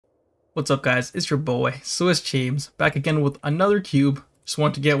What's up, guys? It's your boy Swiss James back again with another cube. Just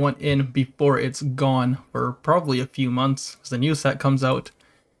want to get one in before it's gone for probably a few months because the new set comes out,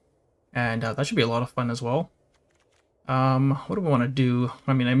 and that should be a lot of fun as well. What do we want to do?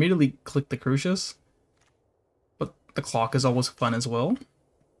 I mean, I immediately clicked the Crucius, but the clock is always fun as well.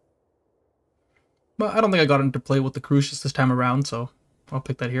 But I don't think I got into play with the Crucius this time around, so I'll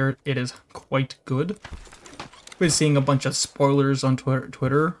pick that here. It is quite good. Been seeing a bunch of spoilers on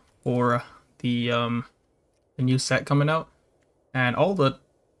Twitter for the new set coming out, and all the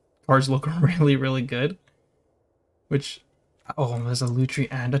cards look really good. Which, oh, there's a Lutri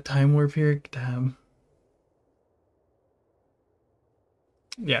and a Time Warp here. Damn.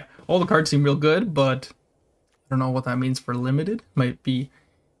 Yeah, all the cards seem real good, but I don't know what that means for limited. Might be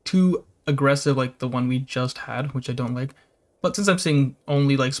too aggressive like the one we just had, which I don't like. But since I'm seeing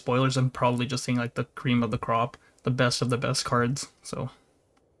only like spoilers, I'm probably just seeing like the cream of the crop, the best of the best cards. So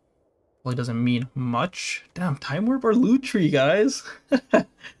probably doesn't mean much. Damn, Time Warp or Lutri, guys.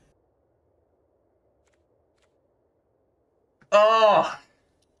 Oh,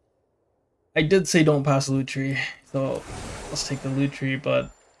 I did say don't pass Lutri, so let's take the Lutri,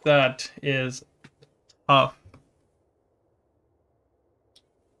 but that is tough.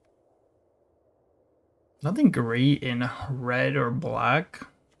 Nothing great in red or black.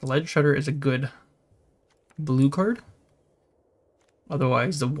 The Ledge Shredder is a good blue card.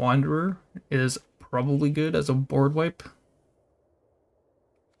 Otherwise, the Wanderer is probably good as a board wipe.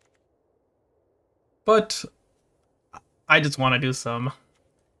 But I just want to do some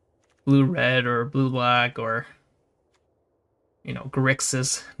blue-red or blue-black or, you know,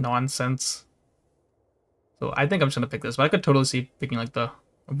 Grixis nonsense. So I think I'm just going to pick this. But I could totally see picking like the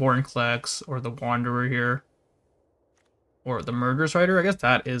Vorinclex or the Wanderer here. Or the Murderous Rider. I guess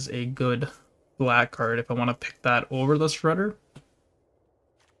that is a good black card if I want to pick that over the Shredder.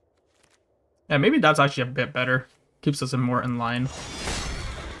 Yeah, maybe that's actually a bit better. Keeps us more in line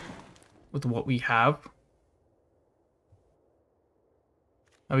with what we have.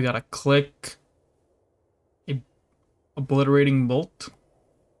 Now we got a Click, a Obliterating Bolt.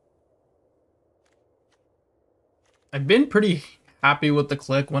 I've been pretty happy with the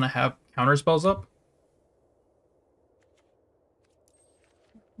Click when I have counter spells up.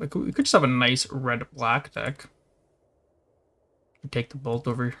 Like, we could just have a nice red-black deck. Take the Bolt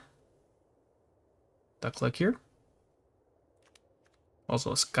over the Click here. Also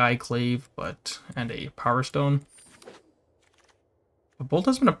a Skyclave, and a Power Stone. The Bolt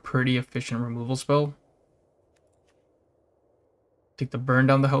has been a pretty efficient removal spell. Take the Burn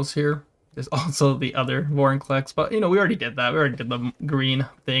down the house here. There's also the other Vorinclex, but you know, we already did that. We already did the green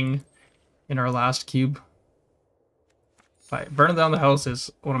thing in our last cube. But Burn down the house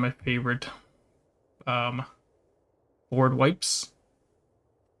is one of my favorite board wipes.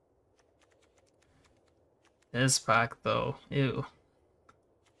 This pack though, ew.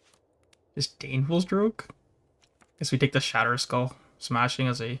 Just Baneful Stroke. Guess we take the Shatter Skull. Smashing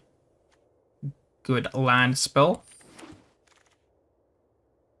as a good land spell.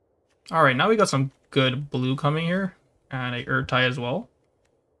 Alright, now we got some good blue coming here. And a Urtai as well.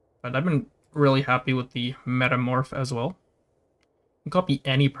 But I've been really happy with the Metamorph as well. You can copy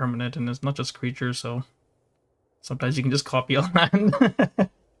any permanent and it's not just creatures, so sometimes you can just copy a land.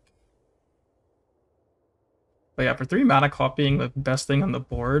 But yeah, for 3 mana copying the best thing on the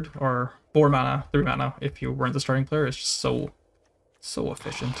board, or 4 mana, 3 mana if you weren't the starting player, is just so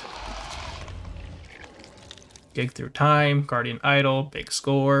efficient. Gig Through Time, Guardian Idol, Big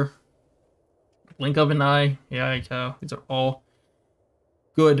Score, Blink of an Eye. Yeah, these are all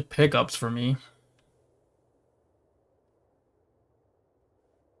good pickups for me.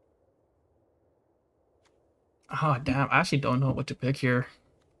 Oh, damn, I actually don't know what to pick here.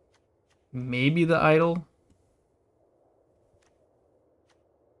 Maybe the Idol.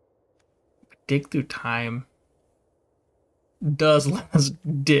 Dig Through Time does let us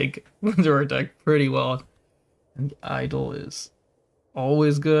dig into our deck pretty well. And the Idol is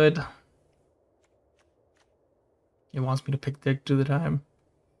always good. It wants me to pick Dig Through the Time.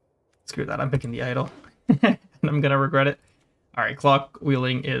 Screw that, I'm picking the Idol. And I'm gonna regret it. Alright, Clock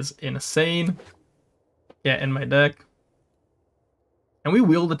Wheeling is insane. Yeah, in my deck. And we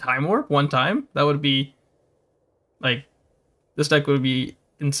wheel the Time Warp one time. That would be, like, this deck would be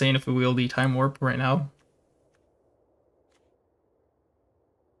insane if we wheel the Time Warp right now.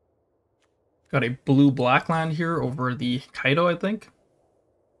 Got a blue-black land here over the Kaido, I think.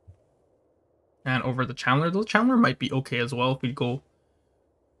 And over the Chandler. The Chandler might be okay as well if we go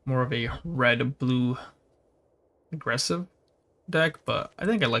more of a red-blue aggressive deck, but I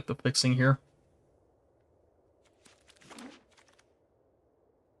think I like the fixing here.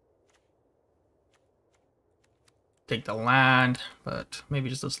 take the land, but maybe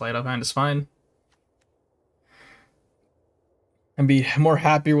just a sleight of hand is fine. And be more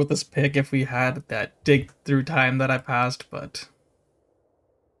happier with this pick if we had that dig through time that I passed, but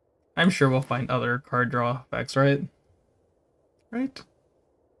I'm sure we'll find other card draw effects, right? Right?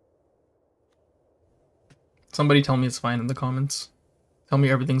 Somebody tell me it's fine in the comments. Tell me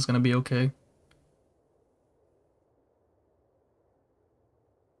everything's gonna be okay.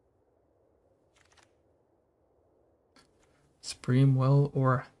 Supreme Well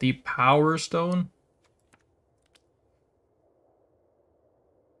or the Power Stone?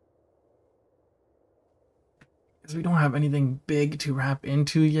 Because we don't have anything big to wrap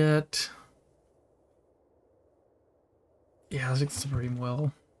into yet. Yeah, I think Supreme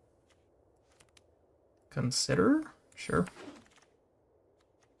Well. Consider? Sure.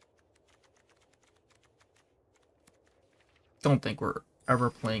 Don't think we're ever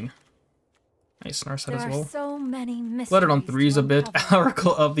playing Nice Narset as well. So many Let it on threes a bit.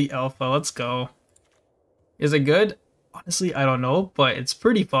 Oracle of the Alpha. Let's go. Is it good? Honestly, I don't know, but it's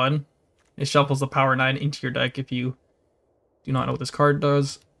pretty fun. It shuffles the Power 9 into your deck if you do not know what this card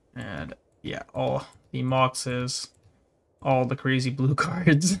does. And yeah, all the Moxes, all the crazy blue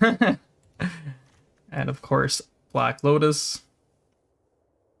cards. And of course, Black Lotus.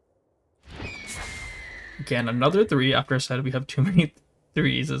 Again, another 3 after I said we have too many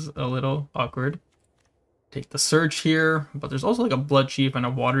 3s is a little awkward. Take the Search here, but there's also like a Blood Chief and a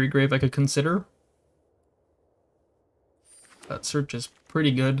Watery Grave I could consider. That Search is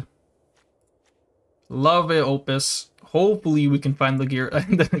pretty good. Love it, Opus. Hopefully we can find the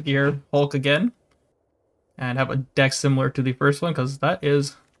gear Hulk again. And have a deck similar to the first one, because that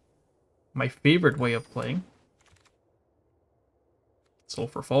is my favorite way of playing.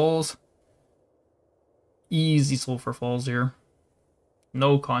 Sulfur Falls. Easy Sulfur Falls here.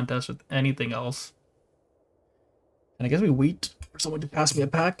 No contest with anything else. And I guess we wait for someone to pass me a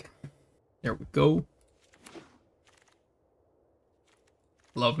pack. There we go.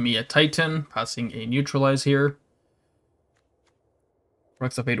 Love me a Titan. Passing a Neutralize here.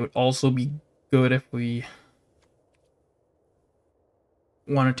 Rex of Fate would also be good if we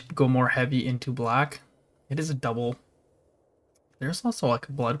wanted to go more heavy into black. It is a double. There's also like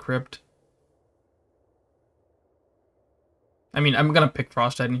a Blood Crypt. I mean, I'm gonna pick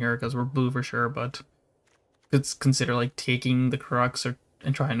Frost Titan here because we're blue for sure, but could consider like taking the Crux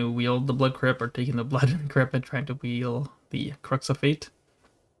and trying to wield the Blood Crypt, or taking the Blood Crypt and trying to wield the Crux of Fate.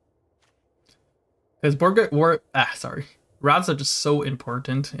 Because Rats are just so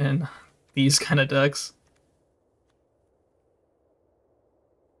important in these kind of decks.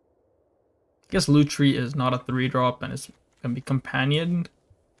 I guess Lutri is not a 3-drop and it's gonna be companioned.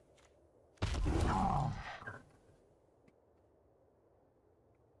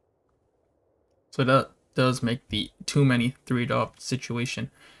 So that does make the too many 3-drop situation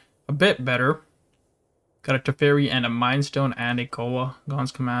a bit better. Got a Teferi and a Mind Stone and a Koa,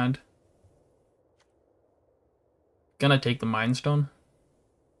 Gon's Command. Gonna take the Mind Stone.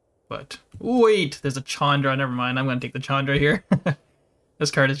 But wait, there's a Chandra. Never mind, I'm gonna take the Chandra here.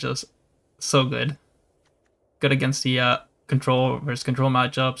 This card is just so good. Good against the control versus control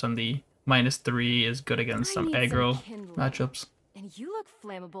matchups, and the -3 is good against some aggro matchups. And you look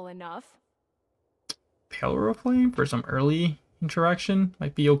flammable enough. Pillar of Flame for some early interaction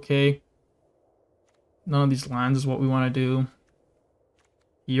might be okay. None of these lands is what we want to do.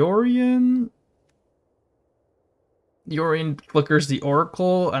 Yorion flickers the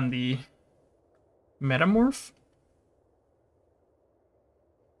Oracle and the Metamorph.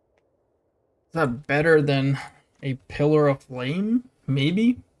 Is that better than a Pillar of Flame?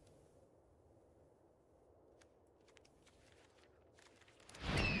 Maybe?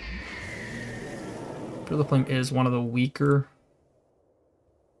 Pillar of Flame is one of the weaker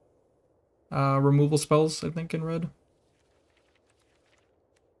removal spells, I think, in red.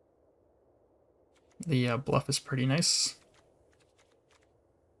 The bluff is pretty nice.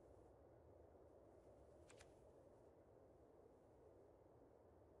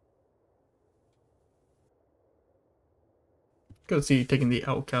 Good to see you taking the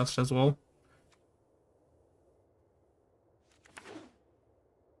Outcast as well.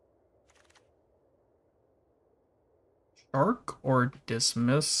 Shark or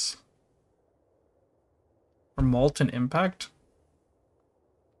Dismiss? Or Molten Impact?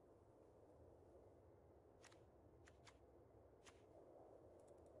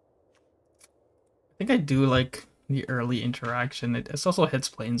 I think I do like the early interaction. It also hits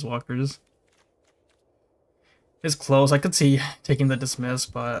Planeswalkers. It's close. I could see taking the Dismiss,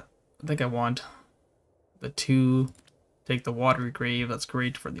 but I think I want the 2. Take the Watery Grave. That's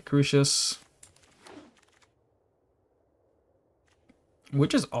great for the Crucius.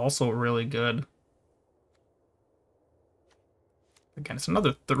 which is also really good. Again, it's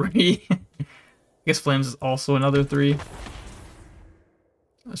another 3. I guess Flames is also another 3.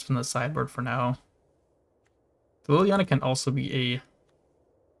 That's from the sideboard for now. The Liliana can also be a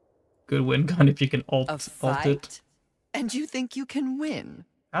good win gun if you can ult it. And you think you can win?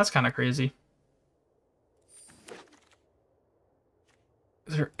 That's kind of crazy.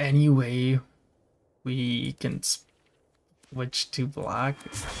 Is there any way we can switch to black?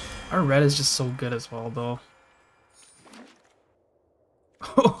 Our red is just so good as well, though.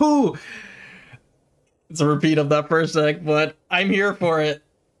 Oh, it's a repeat of that first deck, but I'm here for it.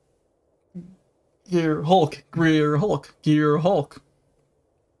 Gear Hulk, Gear Hulk, Gear Hulk.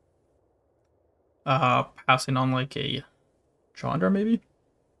 Passing on like a Chandra maybe?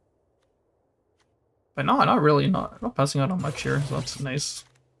 But no, not really, not passing out on much here, so that's nice.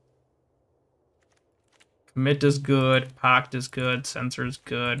 Commit is good, Pact is good, Sensor is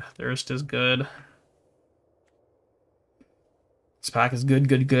good, Thirst is good. This pack is good,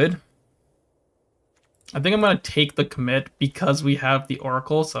 good, good. I think I'm gonna take the commit because we have the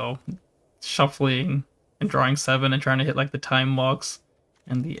Oracle, so shuffling and drawing 7 and trying to hit like the time walks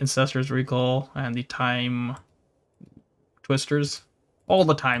and the Ancestor's Recall and the time twisters. All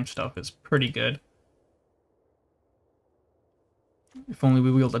the time stuff is pretty good. If only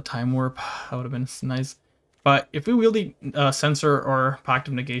we wielded a time warp, that would have been nice. But if we wield the Censor or Pact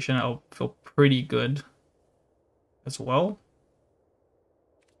of Negation, I'll feel pretty good as well.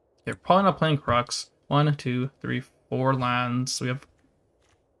 You're probably not playing Crux. 1, 2, 3, 4 lands. So we have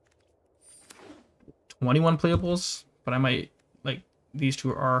 21 playables, but I might, like, these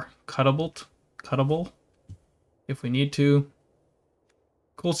two are cuttable if we need to.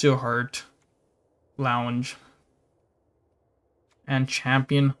 Cold Steel Heart, Lounge, and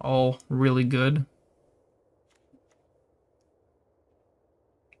Champion, all really good.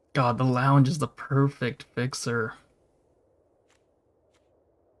 God, the Lounge is the perfect fixer.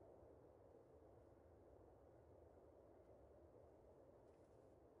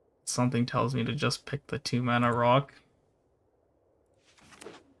 Something tells me to just pick the 2-mana rock.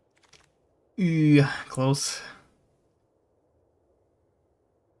 Ew, close.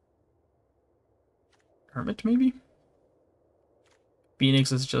 Hermit, maybe?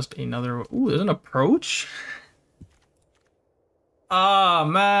 Phoenix is just another... Ooh, there's an approach? Ah,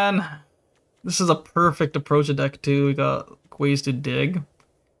 man. This is a perfect approach deck, too. We got ways to dig.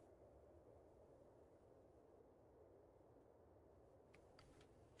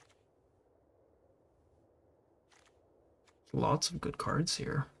 Lots of good cards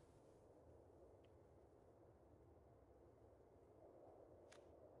here.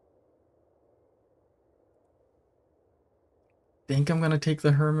 Think I'm gonna take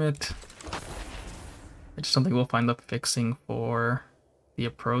the Hermit. I just don't think we'll find the fixing for the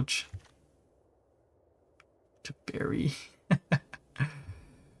approach to bury.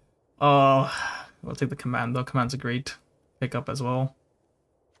 Oh, we'll take the command though. Command's a great pickup as well.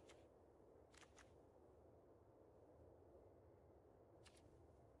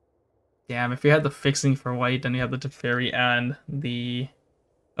 Damn, if we had the fixing for white and we had the Teferi and the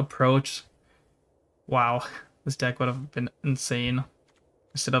approach, wow, this deck would have been insane.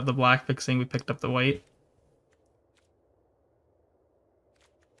 Instead of the black fixing, we picked up the white.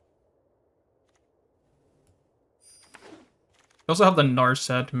 We also have the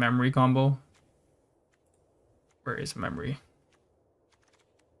Narset memory combo. Where is memory?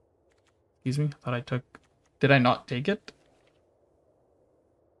 Excuse me, I thought I took... Did I not take it?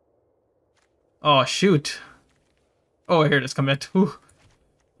 Oh, shoot. Oh, here it is, commit. Whew.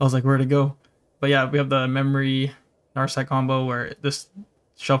 I was like, where'd it go? But yeah, we have the memory Narset combo where this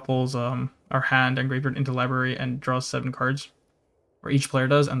shuffles our hand and graveyard into library and draws 7 cards. Or each player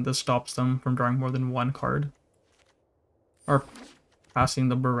does, and this stops them from drawing more than 1 card. Or passing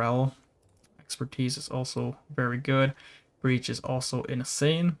the Burrell. Expertise is also very good. Breach is also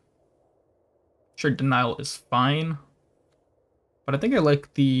insane. Sure, Denial is fine. But I think I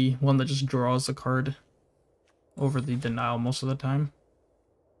like the one that just draws a card over the Denial most of the time.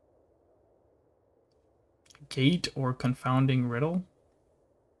 Gate or Confounding Riddle.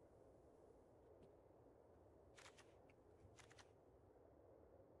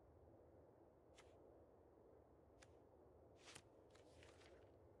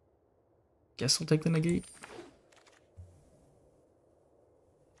 Guess we'll take the Negate.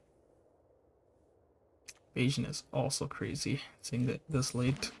 Evasion is also crazy, seeing that this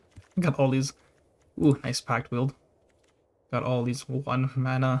late. Got all these... Ooh, nice Pact Wield. Got all these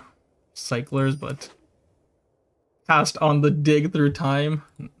 1-mana cyclers, but... Cast on the dig through time.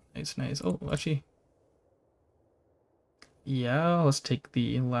 Nice, nice. Oh, actually... Yeah, let's take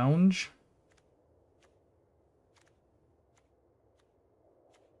the lounge.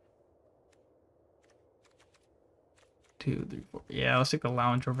 Two, three, four. Yeah, let's take the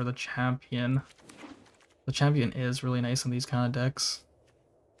lounge over the champion. The champion is really nice in these kind of decks.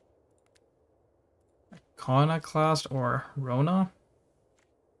 Iconoclast or Rona?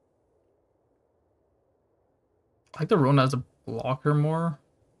 I like the Rona as a blocker more.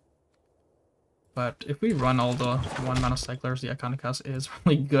 But if we run all the 1-mana cyclers, the Iconoclast is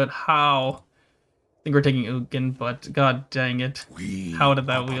really good. How? I think we're taking Ugin, but god dang it. How did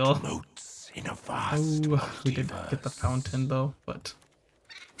that wheel? In a vast We did get the fountain though, but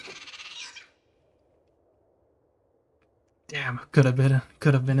damn, could have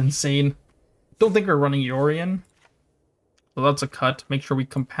been insane. Don't think we're running Yorion. So that's a cut. Make sure we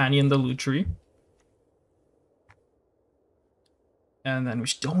companion the Lutri. And then we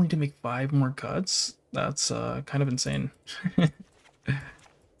still need to make 5 more cuts. That's kind of insane.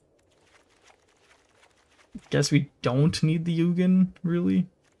 Guess we don't need the Ugin, really.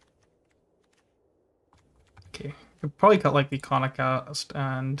 Okay, we'll probably cut like the Iconoclast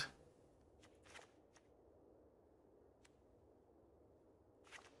and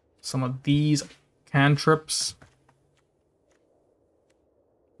some of these cantrips.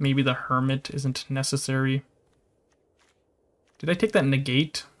 Maybe the Hermit isn't necessary. Did I take that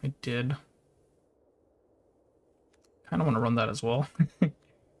negate? I did. Kind of want to run that as well.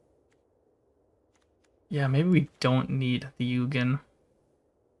 Yeah, maybe we don't need the Ugin.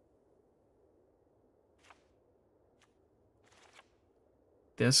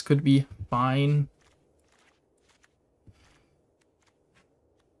 This could be fine.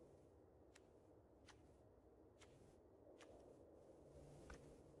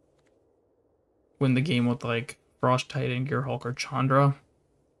 Win the game with like Frost Titan, Gearhulk, or Chandra.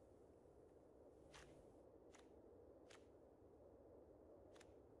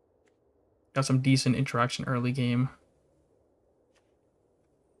 Got some decent interaction early game.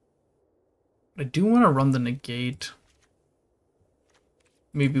 I do want to run the negate.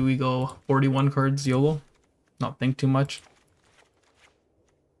 Maybe we go 41 cards YOLO. Not think too much.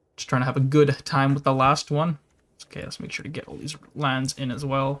 Just trying to have a good time with the last one. Okay, let's make sure to get all these lands in as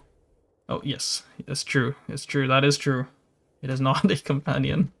well. Oh, yes. That's true. It's true. That is true. It is not a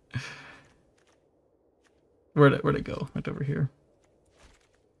companion. Where'd it go? Right over here.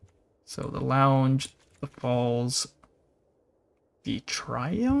 So the lounge, the falls, the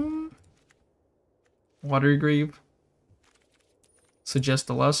triumph, watery grave. Suggest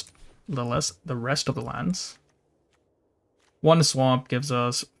the rest of the lands. 1 swamp gives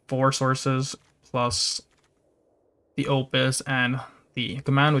us 4 sources plus the opus and the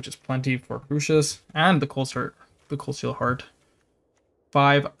command, which is plenty for Crucius, and the cold steel heart.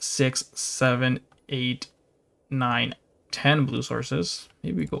 5, 6, 7, 8, 9, 10 blue sources.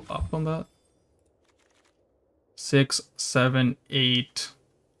 Maybe we go up on that. 6, 7, 8,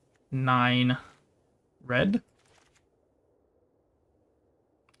 9 red.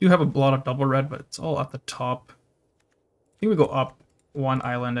 You have a lot of double red, but it's all at the top. I think we go up 1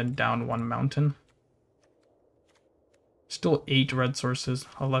 island and down 1 mountain. Still 8 red sources,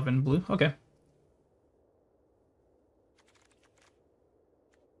 11 blue. Okay.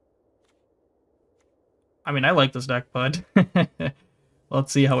 I mean, I like this deck, bud.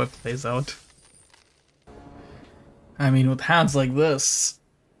 Let's see how it plays out. I mean, with hands like this,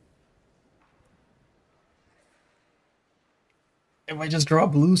 if I just draw a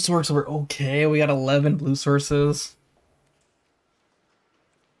blue source, we're okay. We got 11 blue sources.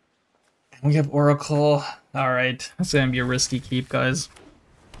 We have Oracle. Alright, that's gonna be a risky keep, guys.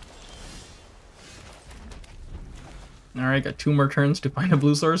 Alright, got 2 more turns to find a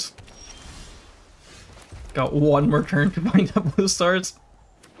blue source. Got 1 more turn to find a blue source.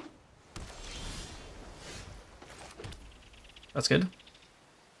 That's good.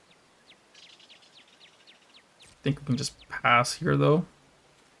 I think we can just pass here, though.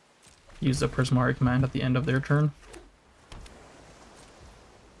 Use the Prismari command at the end of their turn.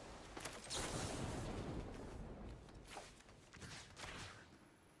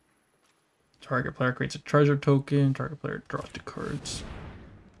 Target player creates a treasure token. Target player draws 2 cards.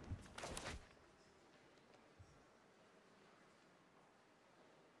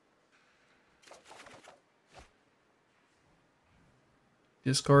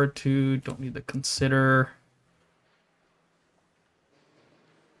 Discard 2. Don't need the consider.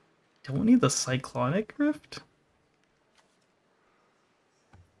 Don't need the Cyclonic Rift.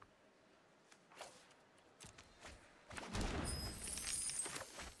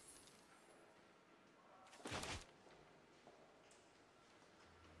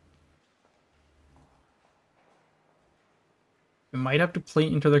 We might have to play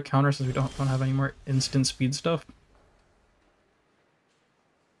into their counter since we don't have any more instant speed stuff.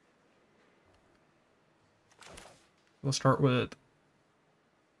 We'll start with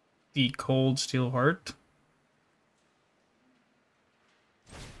the Cold Steel Heart.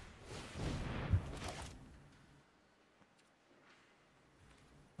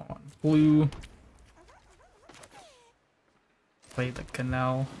 On blue. Play the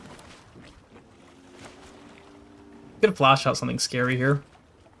Canal. Gonna flash out something scary here.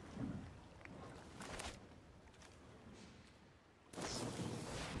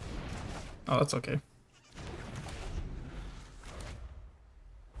 Oh, that's okay.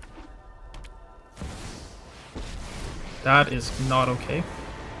 That is not okay.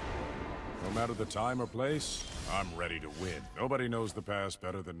 No matter the time or place, I'm ready to win. Nobody knows the past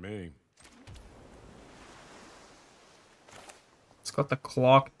better than me. It's got the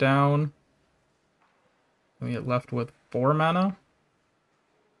clock down. And we get left with 4 mana.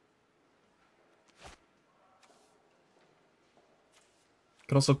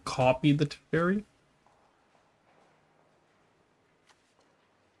 Could also copy the Teferi.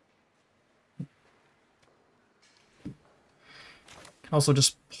 Can also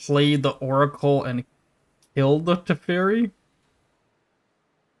just play the Oracle and kill the Teferi.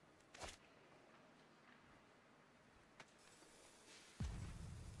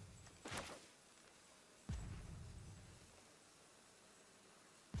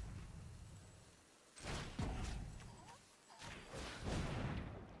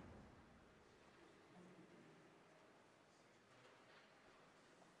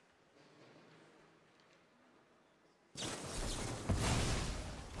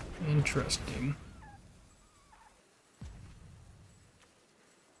 Interesting.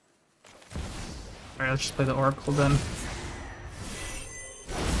 Alright, let's just play the Oracle then.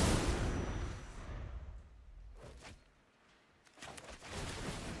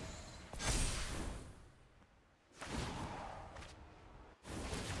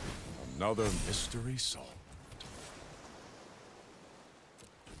 Another mystery solved.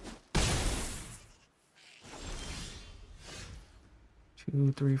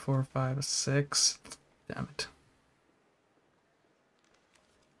 2, 3, 4, 5, 6. Damn it.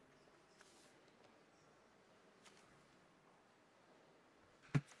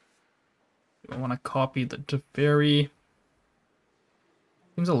 I want to copy the Teferi.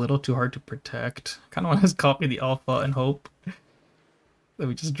 Seems a little too hard to protect. Kind of want to copy the Alpha and hope that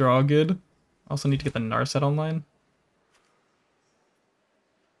we just draw good. Also need to get the Narset online.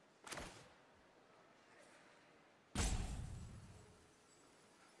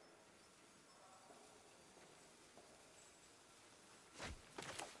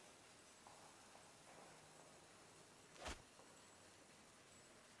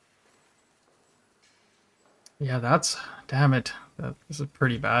 Yeah, that's... damn it. This is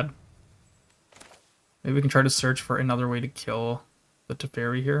pretty bad. Maybe we can try to search for another way to kill the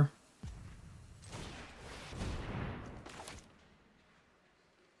Teferi here.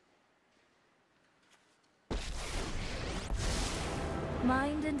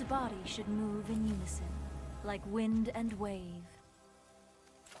 Mind and body should move in unison, like wind and wave.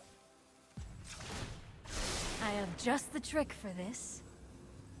 I have just the trick for this.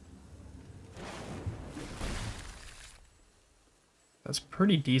 That's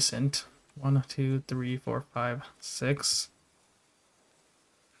pretty decent. 1, 2, 3, 4, 5, 6.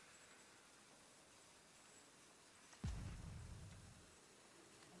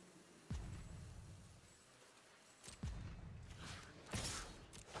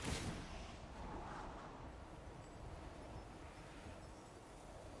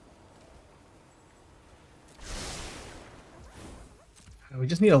 We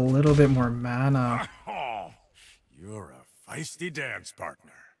just need a little bit more mana. Oh, you're a feisty dance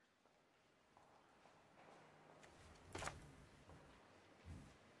partner.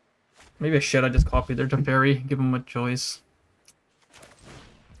 Maybe I should. I just copied their Teferi, give them a choice.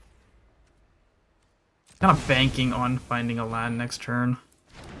 Kind of banking on finding a land next turn.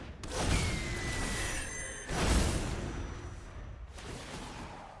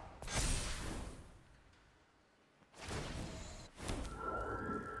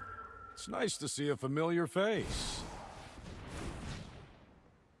 It's nice to see a familiar face.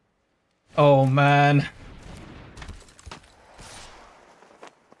 Oh man.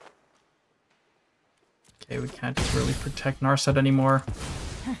 Okay, we can't just really protect Narset anymore.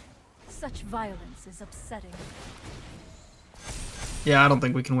 Such violence is upsetting. Yeah, I don't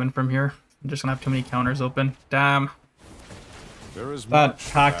think we can win from here. I'm just gonna have too many counters open. Damn. There is That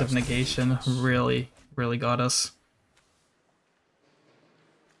much Pact of past Negation really got us.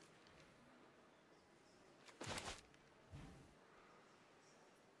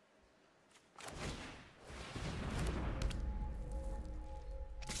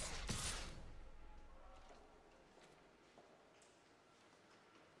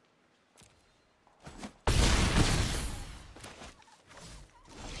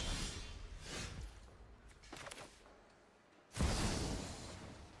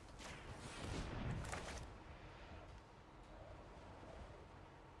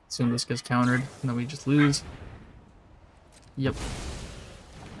 Assume this gets countered, and then we just lose. Yep.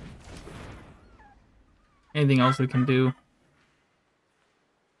 Anything else we can do?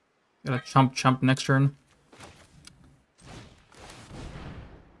 Gotta chump next turn.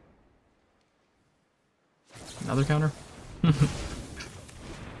 Another counter?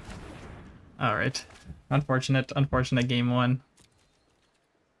 Alright. Unfortunate game one.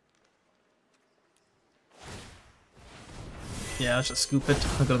 Yeah, let's just scoop it.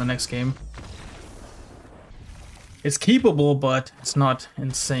 I'll go to the next game. It's keepable, but it's not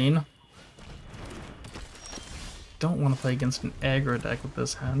insane. Don't want to play against an aggro deck with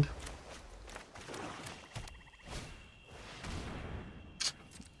this hand.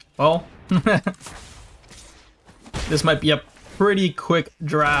 Well, this might be a pretty quick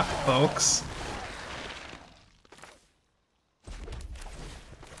draft, folks.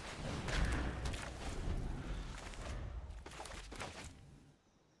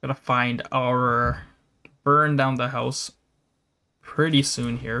 Gotta find our burn down the house pretty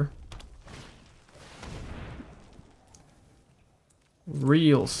soon here.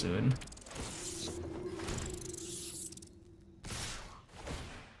 Real soon.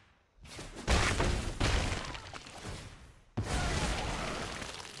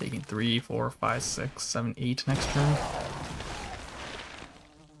 Taking 3, 4, 5, 6, 7, 8 next turn.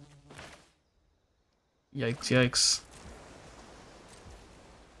 Yikes, yikes.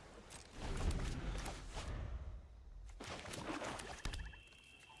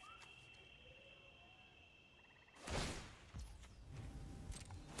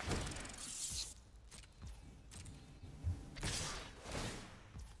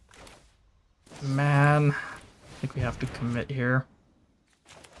 Man, I think we have to commit here.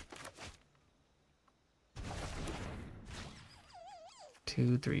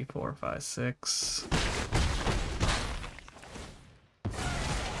 Two, 3, 4, 5, 6.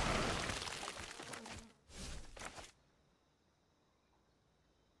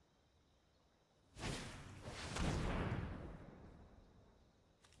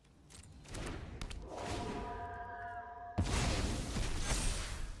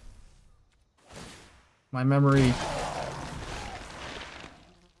 My memory.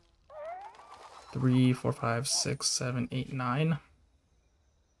 3, 4, 5, 6, 7, 8, 9.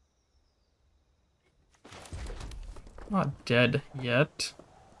 Not dead yet.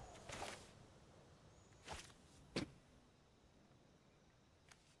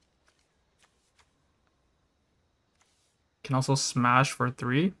 Can also smash for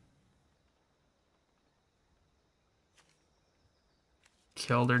 3.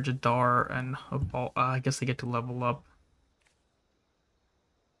 Kill their Jadar and I guess they get to level up.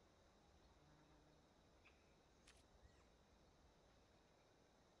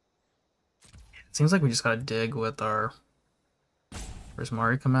 It seems like we just gotta dig with our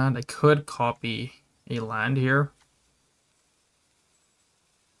Prismari command. I could copy a land here.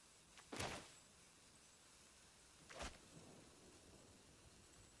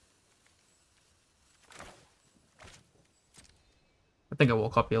 I think I will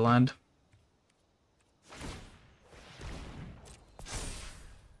copy a land.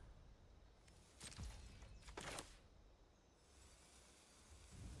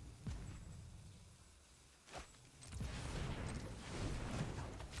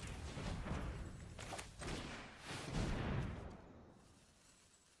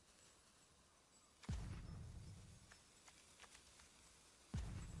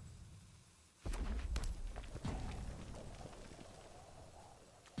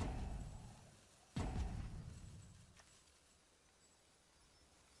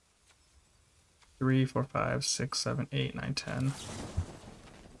 Three, 4, 5, 6, 7, 8, 9, 10. I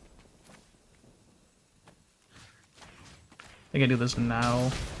think I do this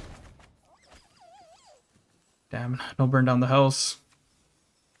now. Damn, no burn down the house.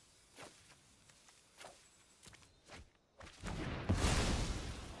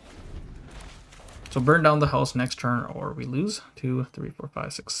 So burn down the house next turn or we lose. 2, 3, 4,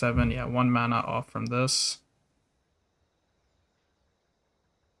 5, 6, 7. Yeah, 1 mana off from this.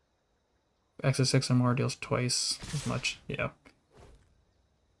 Access 6 or more deals twice as much. Yeah.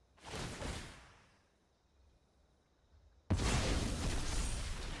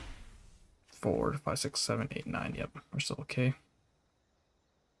 Four, 5, 6, 7, 8, 9. Yep, we're still okay.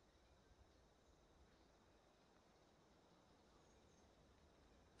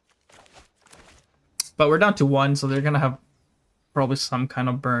 But we're down to 1, so they're gonna have probably some kind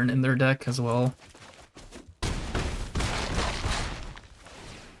of burn in their deck as well.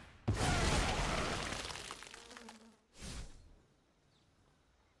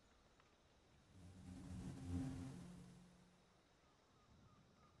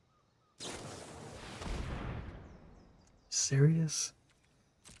 serious?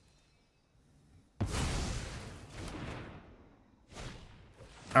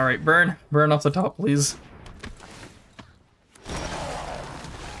 Alright, burn. Burn off the top, please.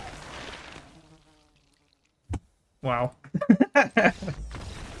 Wow.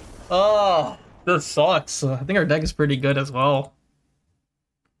 Oh, this sucks. I think our deck is pretty good as well.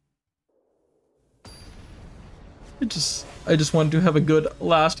 I just wanted to have a good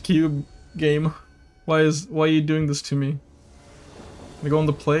last cube game. Why are you doing this to me? We go on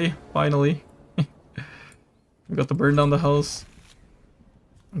the play, finally. We got the burn down the house.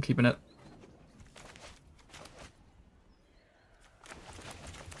 I'm keeping it.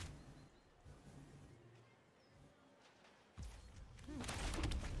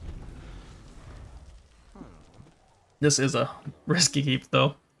 This is a risky keep,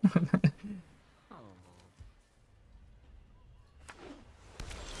 though.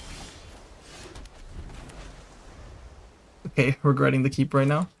 Okay, regretting the keep right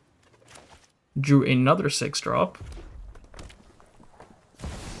now. Drew another 6-drop.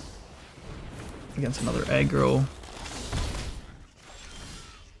 Against another aggro.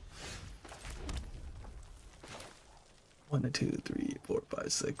 One, 2, 3, 4,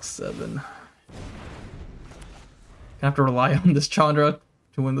 5, 6, 7. I have to rely on this Chandra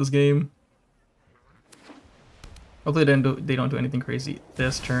to win this game. Hopefully they don't do anything crazy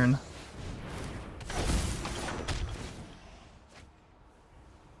this turn.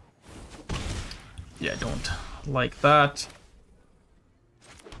 Yeah, I don't like that.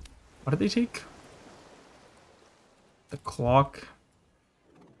 What did they take? The clock.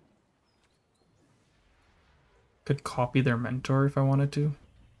 Could copy their mentor if I wanted to.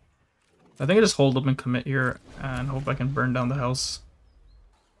 I think I just hold up and commit here and hope I can burn down the house.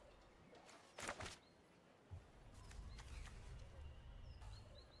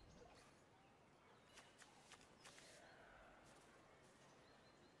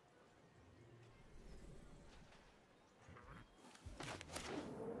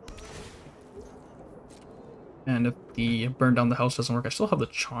 And if the burn down the house doesn't work, I still have the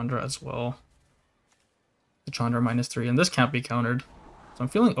Chandra as well. The Chandra -3, and this can't be countered. So I'm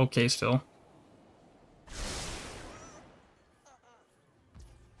feeling okay still.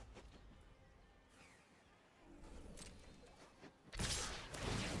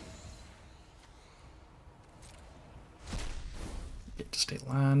 Get to state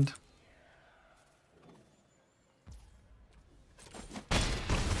land.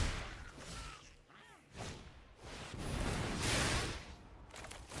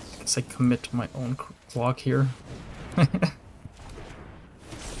 I commit to my own clock here.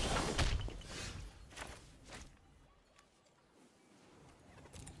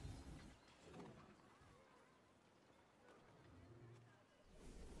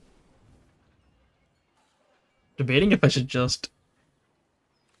 Debating if I should just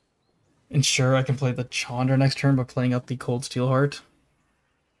ensure I can play the Chandra next turn by playing out the Cold Steel Heart.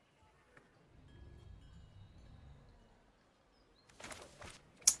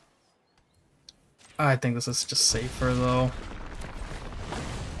 I think this is just safer, though.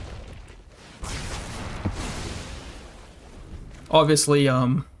 Obviously,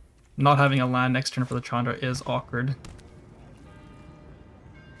 not having a land next turn for the Chandra is awkward.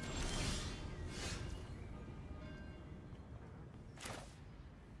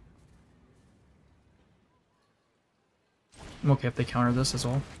 I'm okay if they counter this as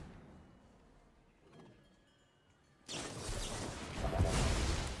well.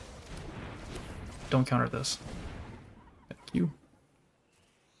 Don't counter this. Thank you.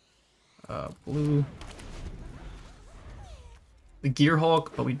 Blue. The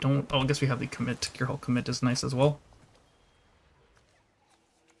Gearhulk, but we don't... Oh, I guess we have the commit. Gearhulk commit is nice as well.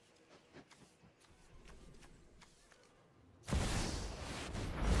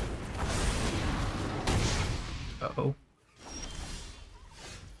 Uh-oh.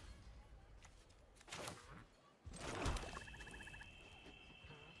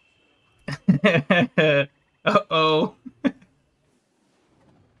 Uh-oh.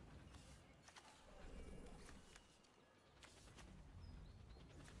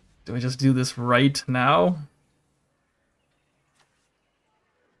 Do I just do this right now?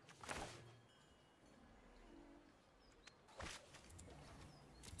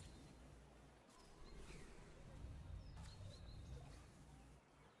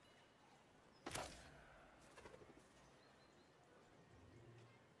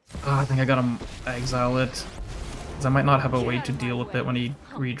 Oh, I think I gotta exile it. Because I might not have a way to deal with it when he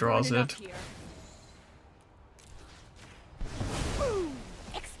redraws it.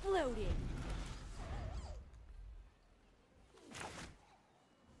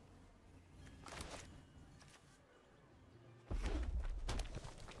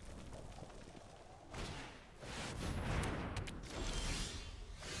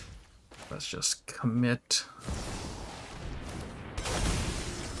 let's just commit.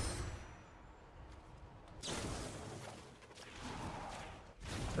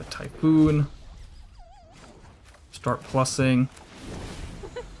 The Typhoon. Start plussing.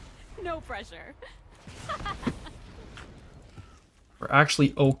 No pressure. We're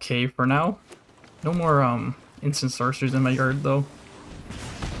actually okay for now. No more instant sorcerers in my yard though.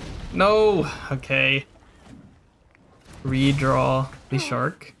 No! Okay. Redraw the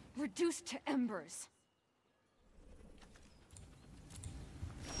shark. Reduced to embers.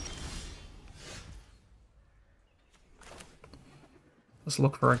 Let's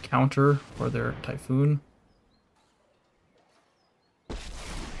look for a counter for their Typhoon. The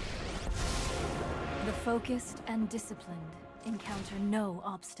focused and disciplined encounter no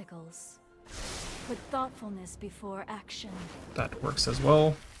obstacles. Put thoughtfulness before action. That works as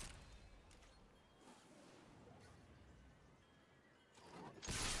well.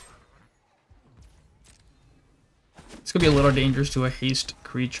 It's gonna be a little dangerous to a haste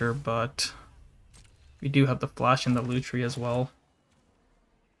creature, but we do have the flash and the Lutri as well.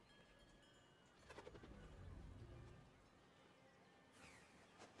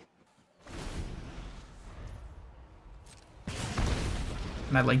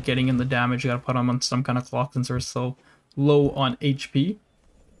 And I like getting in the damage. You gotta put them on some kind of clock since they're so low on HP.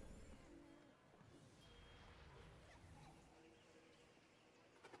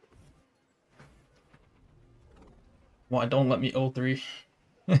 Why don't let me O3.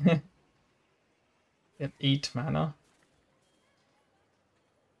 Get 8 mana.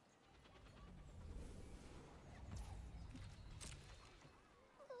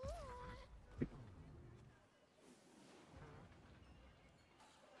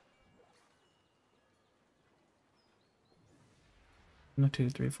 No, 2,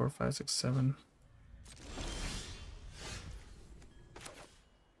 3, 4, 5, 6, 7.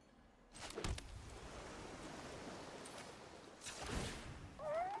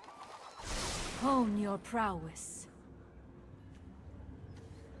 Hone your prowess.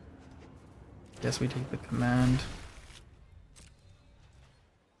 Guess we take the command.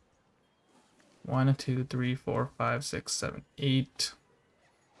 1, 2, 3, 4, 5, 6, 7, 8.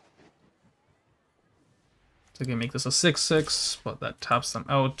 So we can make this a 6/6, but that taps them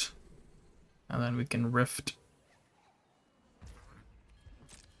out. And then we can rift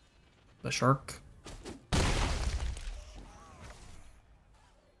the shark.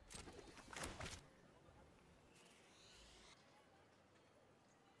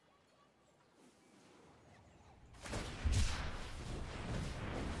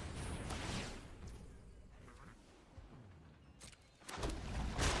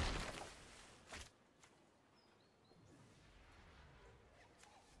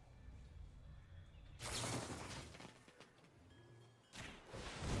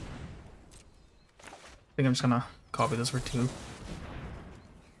 I think I'm just gonna copy this for 2.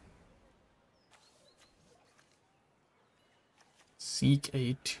 Seek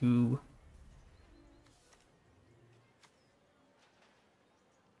a 2.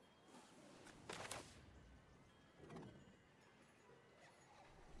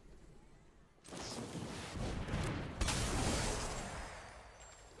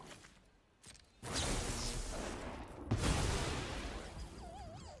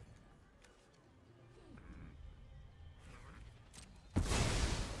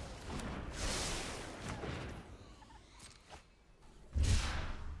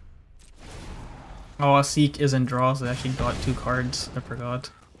 Oh, a Seek is in draw, so they actually got 2 cards. I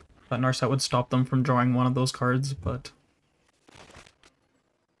forgot. Thought Narset would stop them from drawing one of those cards, but...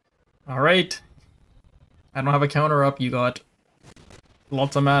 Alright. I don't have a counter up, you got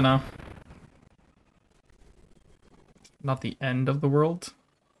lots of mana. Not the end of the world,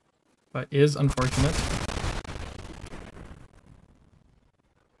 but is unfortunate.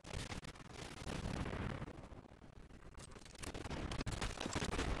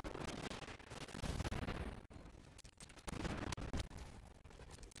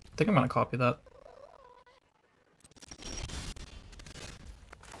 I think I'm gonna copy that.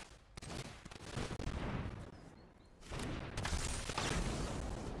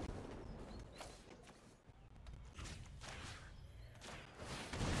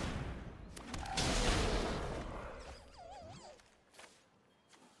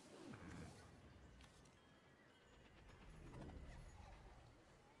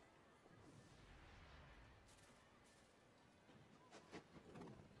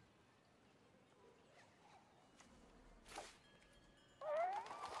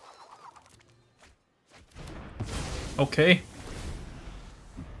 Okay.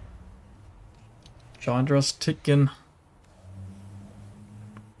 Chandra's ticking.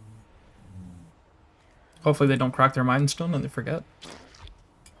 Hopefully they don't crack their Mind Stone and they forget.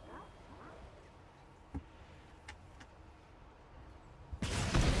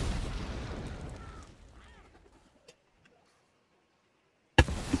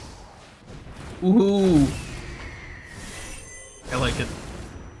 Ooh. I like it.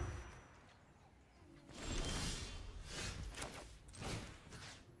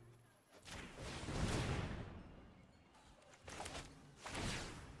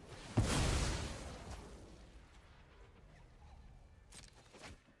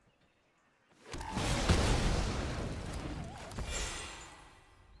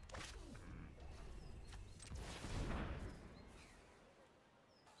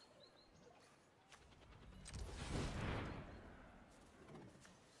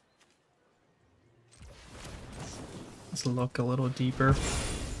 Let's look a little deeper.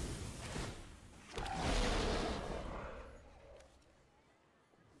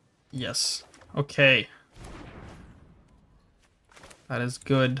 Yes. Okay. That is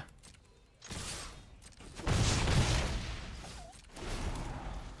good.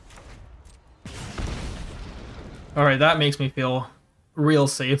 Alright, that makes me feel real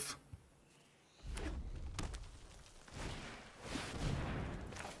safe.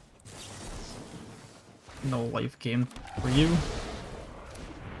 No life gain for you.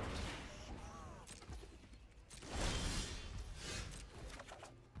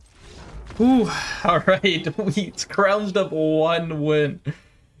 Ooh, alright, we scrounged up one win.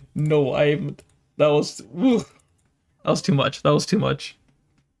 No, that was, ooh, that was too much, that was too much.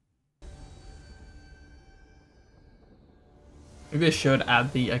 Maybe I should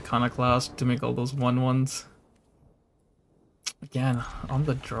add the Iconoclast to make all those 1/1s. Again, on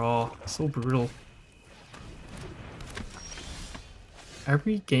the draw, so brutal.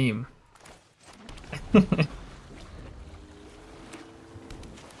 Every game. Okay,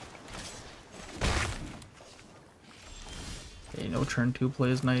 no turn 2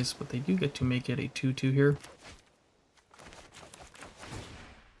 play is nice, but they do get to make it a 2/2 here.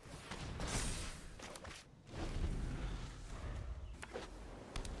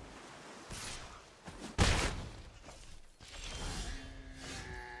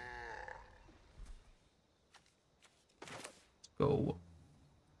 Go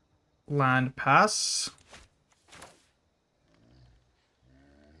land pass.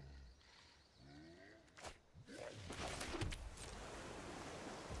 Do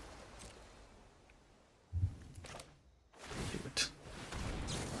it.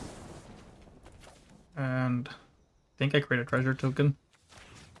 And I think I create a treasure token.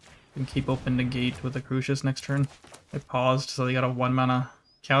 And keep open the gate with the Crucius next turn. I paused, so they got a 1 mana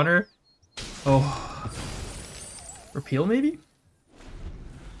counter. Oh. Repeal maybe?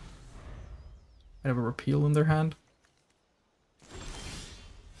 I have a repeal in their hand.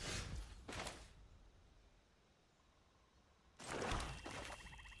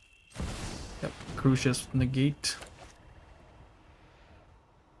 Yep, Crucius negate.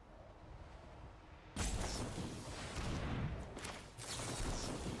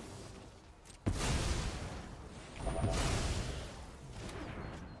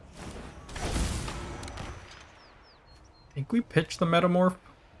 I think we pitch the Metamorph.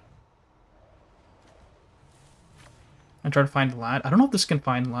 And try to find land. I don't know if this can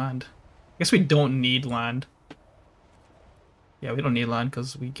find land. I guess we don't need land. Yeah, we don't need land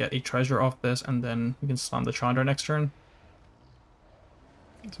because we get a treasure off this and then we can slam the Chandra next turn.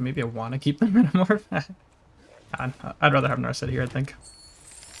 So maybe I want to keep the Metamorph. I'd rather have Narset here, I think.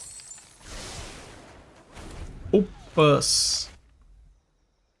 Opus.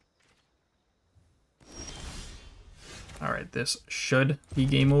 Alright, this should be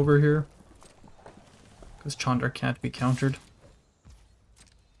game over here. Because Chandra can't be countered.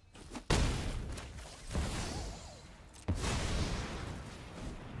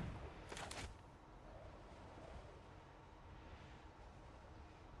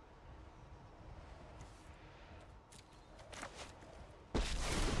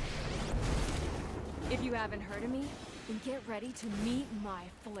 If you haven't heard of me, then get ready to meet my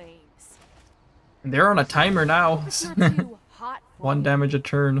flames. And they're on a timer now. It's not too hot for 1 you. damage a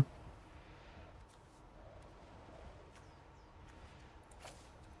turn.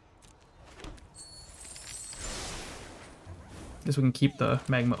 Guess we can keep the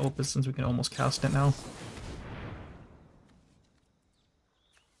Magma Opus since we can almost cast it now.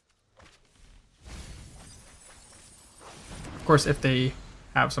 Of course, if they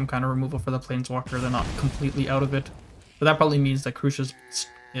have some kind of removal for the Planeswalker, they're not completely out of it. But that probably means that Crucius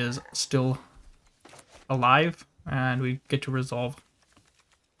is still alive, and we get to resolve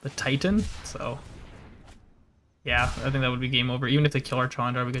the Titan, so... yeah, I think that would be game over. Even if they kill our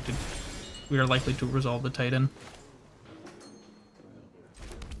Chandra, we get to we are likely to resolve the Titan.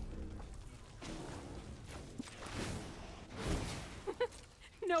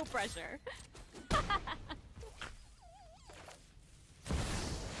 No pressure.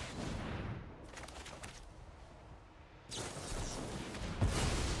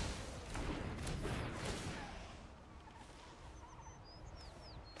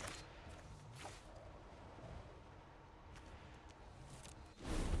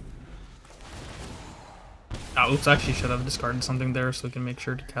 Oops, actually should have discarded something there so we can make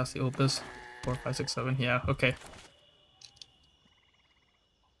sure to cast the Opus. 4, 5, 6, 7. Yeah, okay.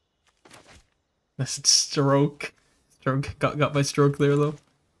 This stroke. Got my stroke there though.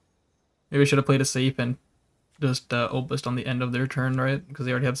 Maybe I should have played it safe and just Opus on the end of their turn, right? Because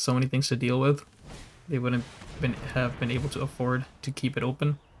they already have so many things to deal with. They wouldn't have been able to afford to keep it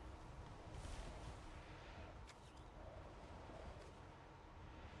open.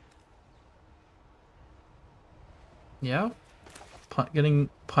 Yeah, getting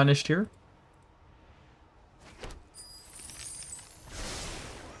punished here.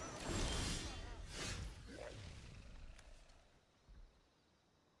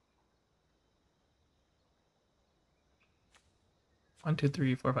 One, two,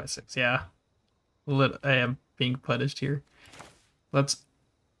 three, four, five, six. Yeah, I am being punished here. Let's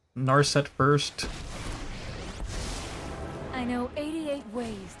Narset first. I know 88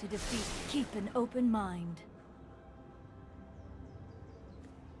 ways to defeat. Keep an open mind.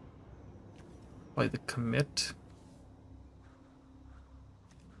 Play the commit.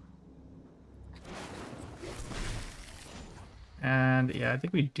 And yeah, I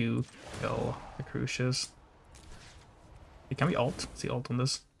think we do kill the Crucius. Can we ult? Let's see ult on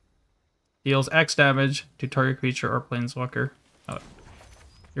this. Deals X damage to target creature or planeswalker. Oh,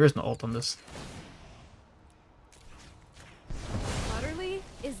 there is no ult on this. Utterly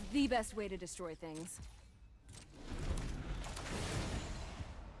is the best way to destroy things.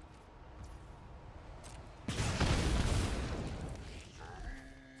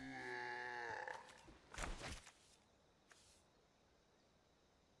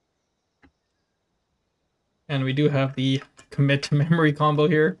 And we do have the commit memory combo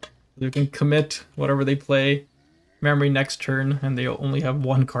here. You can commit whatever they play, memory next turn, and they only have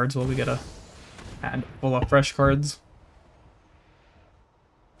one card, so we get a hand full of fresh cards.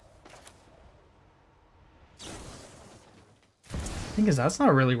 Thing is, that's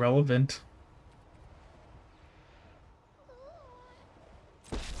not really relevant.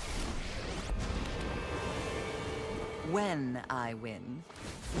 When I win,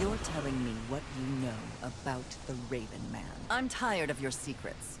 you're telling me what you know about the Raven Man. I'm tired of your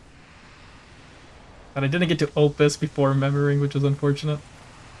secrets. But I didn't get to Opus before remembering, which was unfortunate.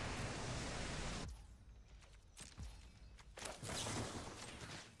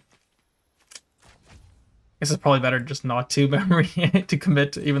 Guess it's probably better just not to memory to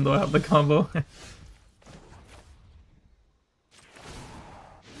commit, even though I have the combo.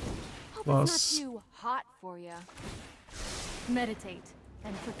 Hope Plus, it's not too hot for you. Meditate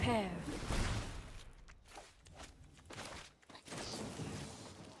and prepare.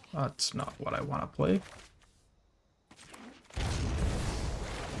 that's not what I want to play.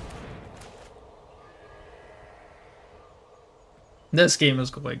 This game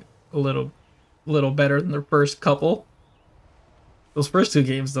is going a little better than the first couple. Those first two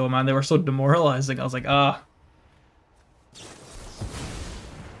games, though, man, they were so demoralizing. I was like, ah.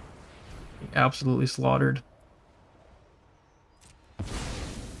 Absolutely slaughtered.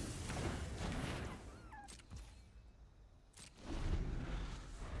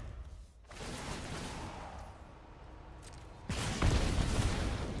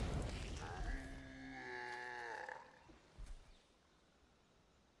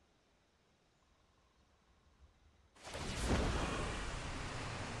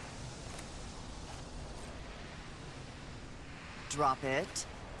 Drop it.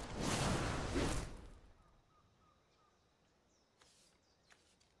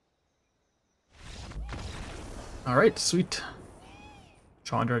 Alright, sweet.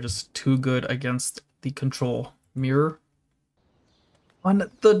 Chandra just too good against the control mirror. On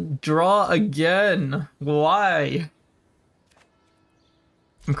the draw again. Why?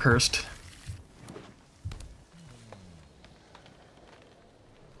 I'm cursed.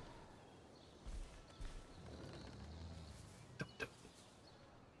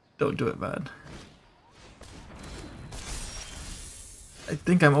 Don't do it, man. I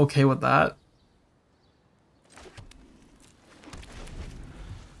think I'm okay with that.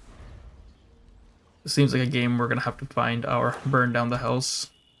 It seems like a game we're gonna have to find our burn down the house.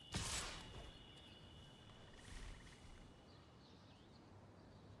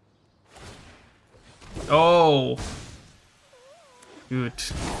 Oh. Good.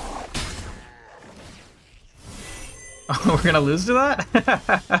 Oh, we're gonna lose to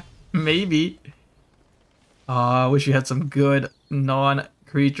that? Maybe. I wish you had some good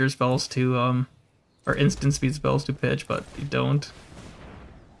non-creature spells to, or instant speed spells to pitch, but you don't.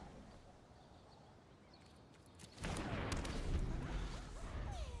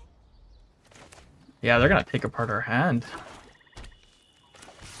 Yeah, they're gonna pick apart our hand.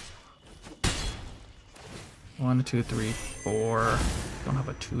 1, 2, 3, 4. Don't have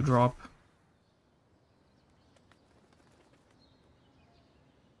a 2-drop.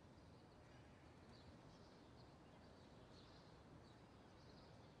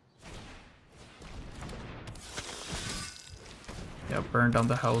 Yeah, burn down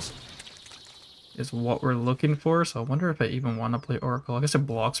the house is what we're looking for, so I wonder if I even want to play Oracle. I guess it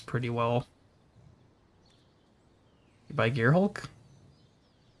blocks pretty well. You buy Gear Hulk?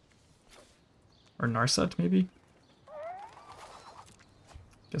 Or Narset, maybe?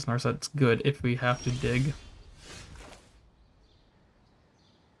 Guess Narset's good if we have to dig.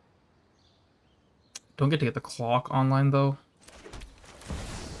 Don't get to get the clock online, though.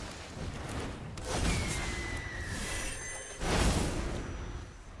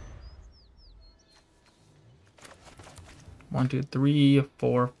 One, two, 3,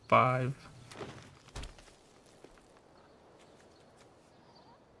 4, 5.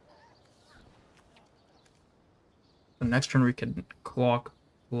 The next turn we can clock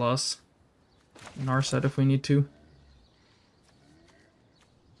plus Narset if we need to.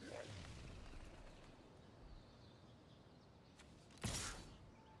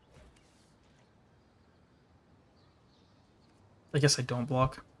 I guess I don't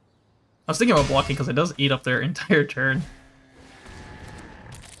block. I was thinking about blocking because it does eat up their entire turn.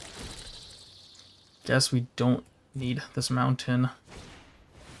 Guess we don't need this mountain.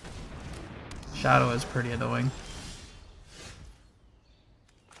 Shadow is pretty annoying.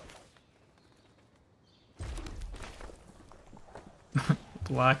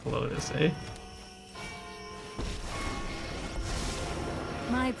 Black Lotus, eh?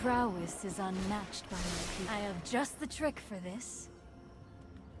 My prowess is unmatched by my people. I have just the trick for this.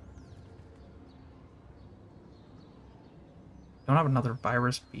 Don't have another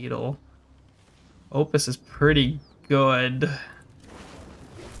virus beetle. Opus is pretty good.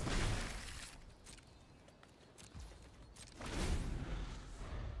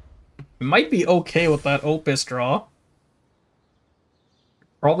 We might be okay with that Opus draw.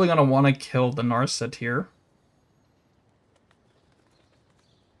 Probably gonna want to kill the Narset here.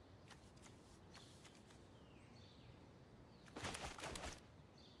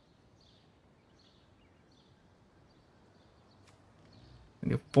 I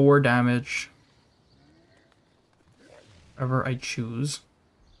do 4 damage. Whatever I choose.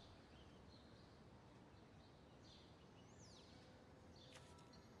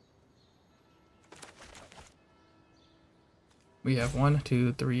 We have 1,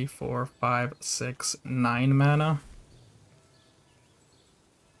 2, 3, 4, 5, 6, 9 mana.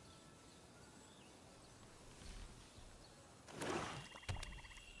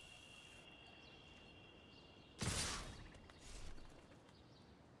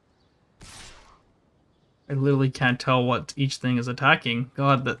 I literally can't tell what each thing is attacking.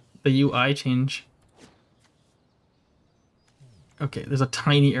 God, the UI change. Okay, there's a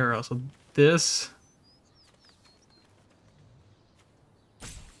tiny arrow, so this...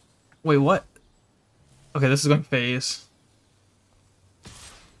 Wait, what? Okay, this is going phase.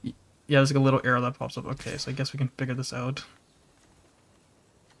 Yeah, there's like a little arrow that pops up. Okay, so I guess we can figure this out.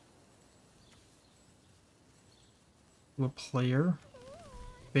 Do a player.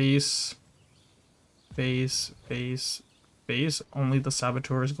 Base. Base. Base. Base. Only the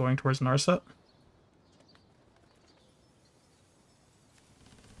Saboteur is going towards Narset.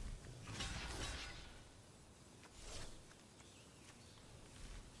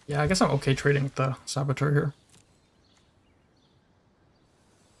 Yeah, I guess I'm okay trading with the Saboteur here.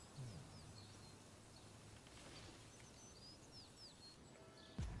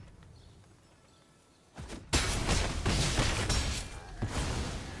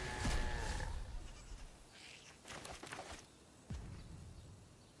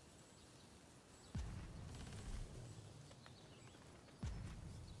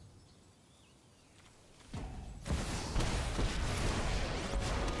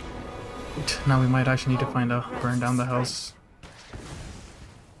 Now we might actually need to find a burn down the house.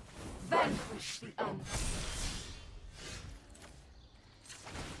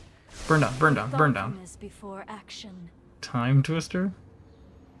 Burn down, burn down, burn down. Before action. Time Twister.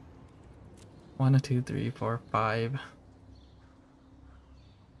 1, 2, 3, 4, 5,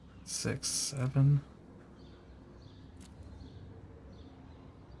 6, 7.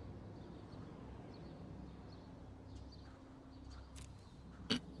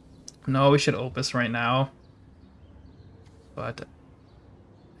 No, we should Opus right now. But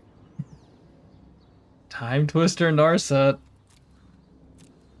Time Twister Narset.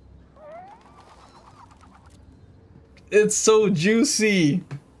 It's so juicy.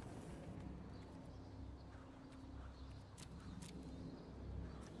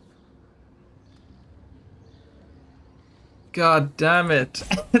 God damn it.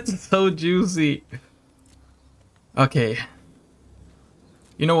 It's so juicy. Okay.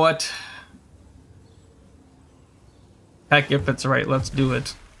 You know what? Heck, if it's right, let's do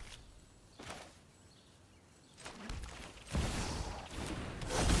it.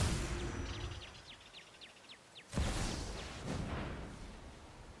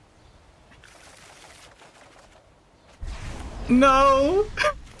 No!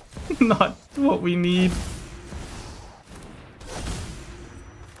 Not what we need.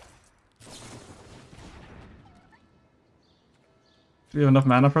 Do we have enough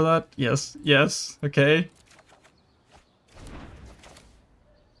mana for that? Yes. Yes. Okay.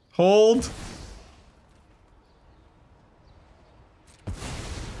 Hold.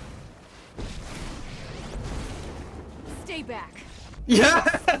 Stay back.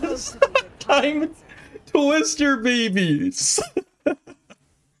 Yes! Time Twister babies!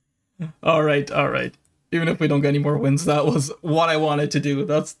 Alright, alright. Even if we don't get any more wins, that was what I wanted to do.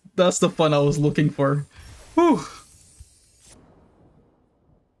 That's the fun I was looking for. Whew.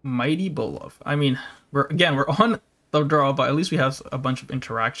 Mighty Bulov. I mean, we're on the draw, but at least we have a bunch of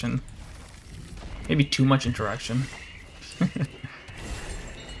interaction. Maybe too much interaction.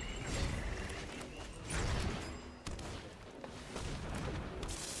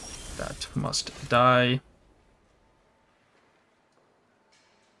 That must die.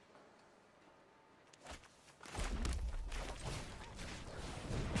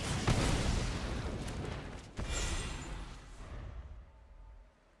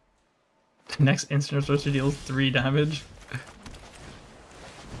 The next instant sorcery deals 3 damage.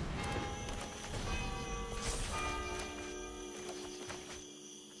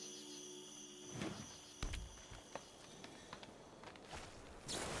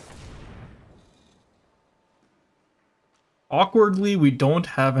 Awkwardly, we don't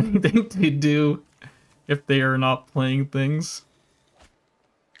have anything to do if they are not playing things.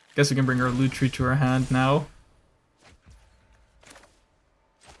 Guess we can bring our Lutri to our hand now.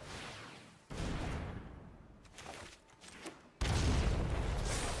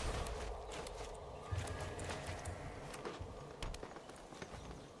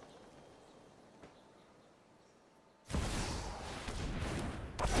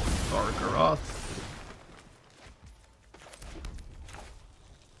 Gargaroth.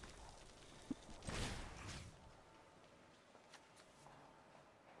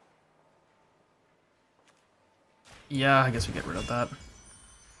 Yeah, I guess we get rid of that.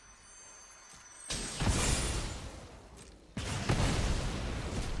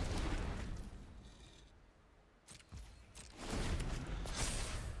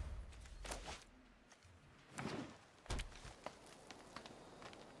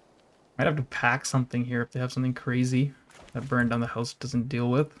 Might have to pack something here if they have something crazy that Burn Down the House doesn't deal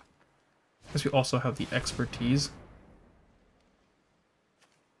with. I guess we also have the expertise.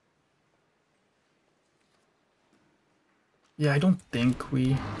 Yeah, I don't think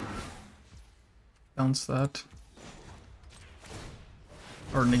we bounce that.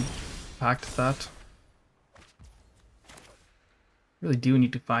 Or packed that. Really do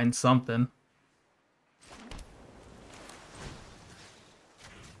need to find something.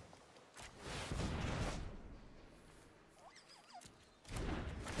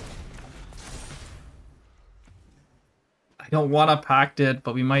 I don't want to pact it,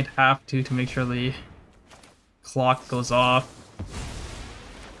 but we might have to make sure the clock goes off.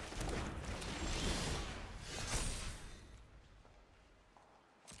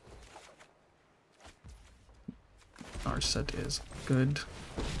 Our set is good.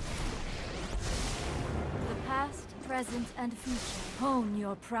 The past, present, and future hone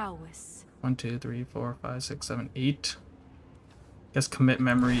your prowess. 1, 2, 3, 4, 5, 6, 7, 8. Guess commit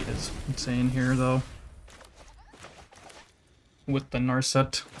memory is insane here though. With the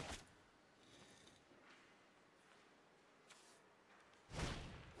Narset.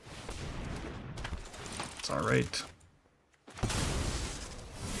 It's alright.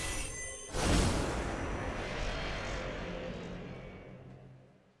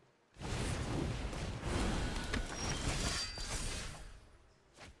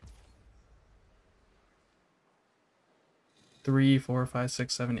 Three, 4, 5,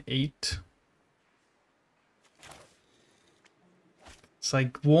 6, 7, 8. So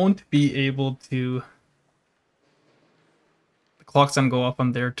I won't be able to... The clock's gonna go up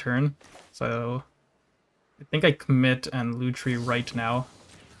on their turn. So I think I commit and Lutri right now.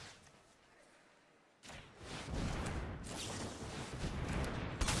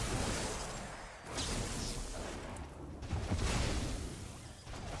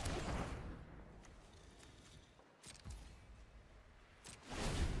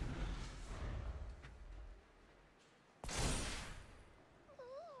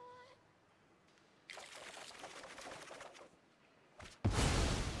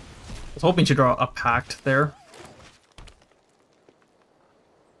 I was hoping to draw a pact there.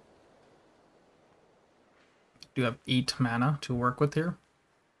 Do have 8 mana to work with here.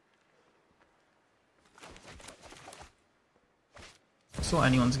 Still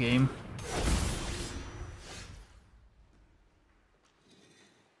anyone's game.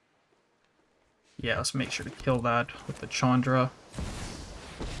 Yeah, let's make sure to kill that with the Chandra.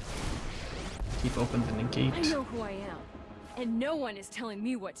 Keep open the negate. I know who I am, and no one is telling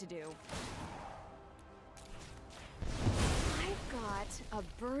me what to do. I've got a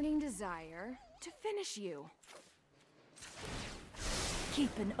burning desire to finish you.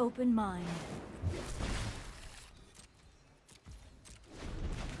 Keep an open mind.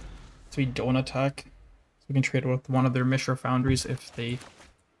 So we don't attack. So we can trade with one of their Mishra Foundries if they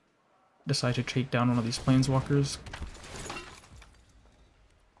decide to take down one of these planeswalkers.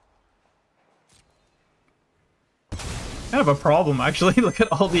 Kind of a problem, actually. Look at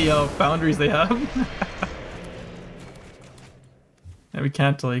all the foundries they have. And we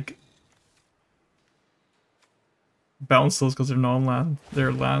can't, like, bounce those because they're non-land.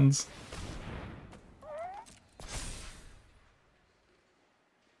 They're lands.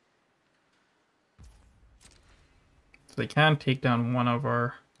 So they can take down one of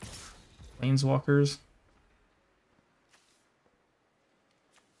our planeswalkers.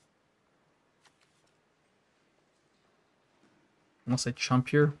 Unless I chump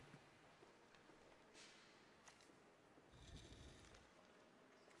here.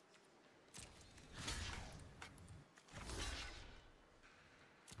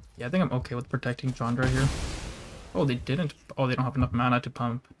 Yeah, I think I'm okay with protecting Chandra here. Oh, they didn't. Oh, they don't have enough mana to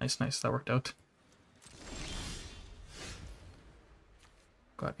pump. Nice, nice. That worked out.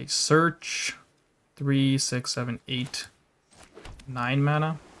 Got a search. 3, 6, 7, 8, 9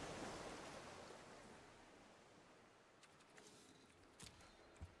 mana.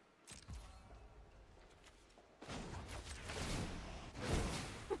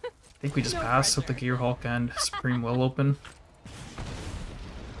 I think we just pass with the Gearhulk and Supreme Will open.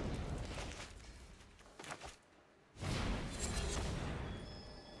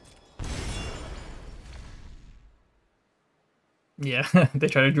 Yeah, they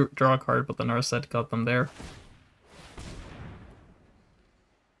try to draw a card, but the Narset got them there.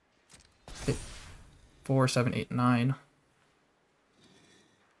 Okay. 4, 7, 8, 9.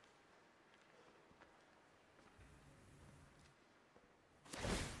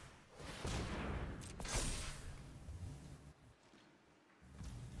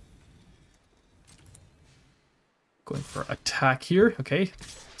 Going for attack here. Okay.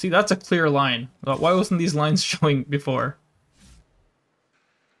 See, that's a clear line. Why wasn't these lines showing before?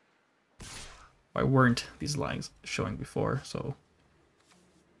 Why weren't these lines showing before? So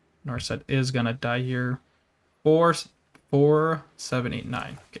Narset is gonna die here. 4, 4, 7, 8,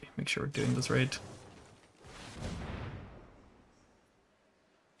 9. Okay, make sure we're doing this right.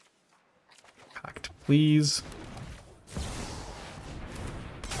 Pact, please.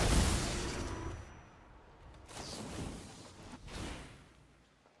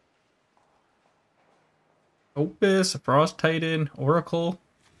 Opus, Frost Titan, Oracle.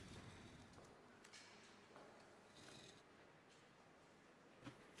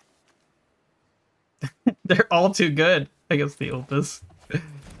 They're all too good against the Opus.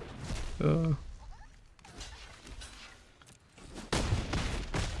 I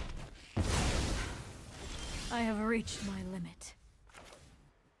have reached my limit.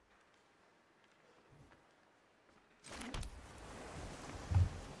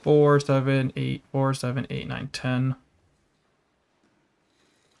 Four, 7, 8, 4, 7, 8, 9, 10.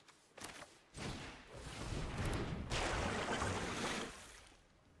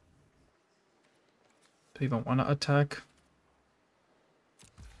 Do you even want to attack?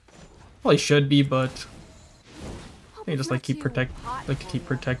 Well, he should be, but I think just like keep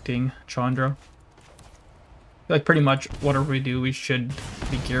protecting Chandra. Like pretty much whatever we do, we should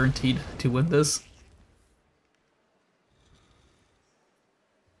be guaranteed to win this.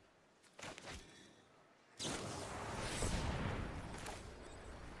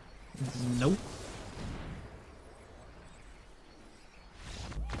 Nope.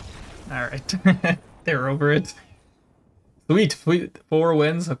 Alright. They're over it. Sweet, sweet. 4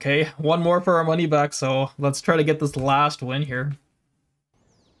 wins. Okay, one more for our money back. So let's try to get this last win here.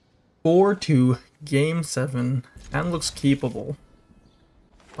 4-2, game 7, and looks keepable.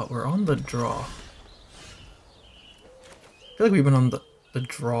 But we're on the draw. I feel like we've been on the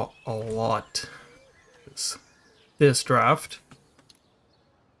draw a lot this draft.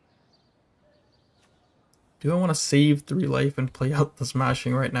 Do I want to save 3 life and play out the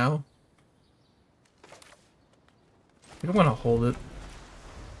smashing right now? I don't want to hold it.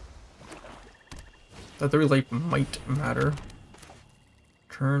 That 3 life might matter.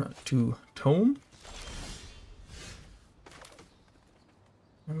 Turn to Tome.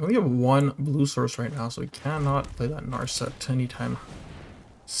 We only have 1 blue source right now, so we cannot play that Narset anytime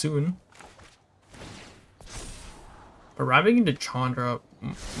soon. But rabbing into Chandra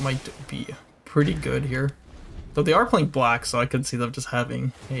might be pretty good here. Though they are playing black, so I could see them just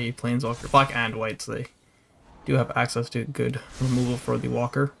having a planeswalker. Black and white, so they do have access to good removal for the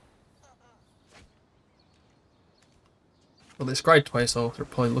walker. Well, they scryed twice, so they're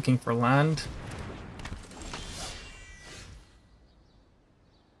probably looking for land.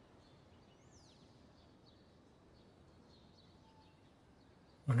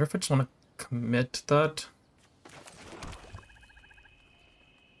 Wonder if I just want to commit that.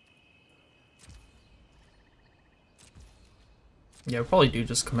 Yeah, I probably do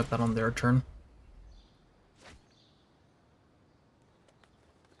just commit that on their turn.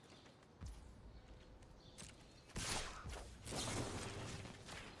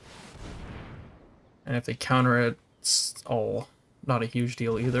 And if they counter it, it's all not a huge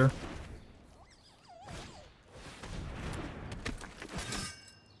deal either.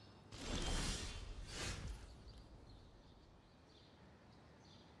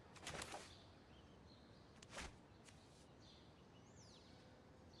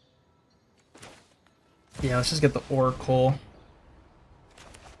 Yeah, let's just get the Oracle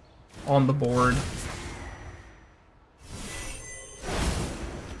on the board.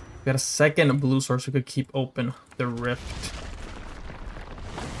 We got a second blue source we could keep open the Rift.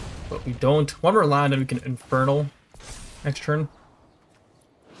 But we don't. One more land and we can Infernal next turn.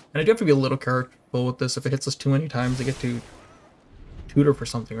 And I do have to be a little careful with this. If it hits us too many times, I get to tutor for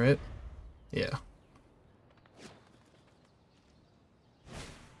something, right? Yeah.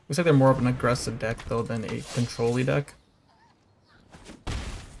 Looks like they're more of an aggressive deck, though, than a control-y deck.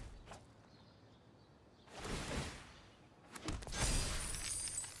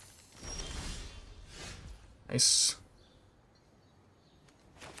 Nice.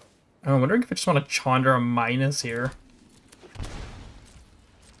 I'm wondering if I just want to Chandra a minus here.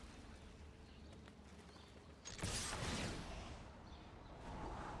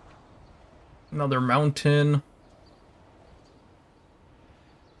 Another mountain.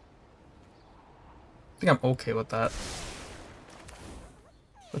 I think I'm okay with that.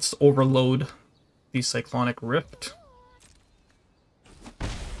 Let's overload the Cyclonic Rift.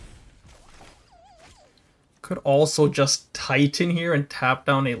 Could also just Titan here and tap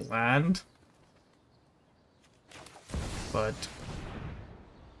down a land. But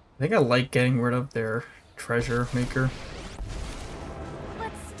I think I like getting rid of their treasure maker.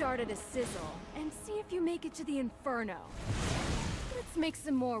 Let's start at a sizzle and see if you make it to the Inferno. Let's make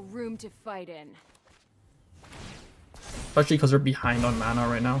some more room to fight in. Especially because they're behind on mana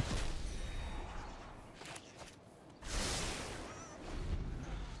right now.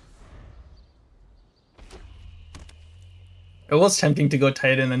 It was tempting to go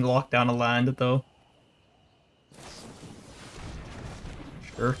Titan and lock down a land, though.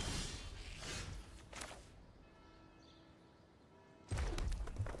 Sure.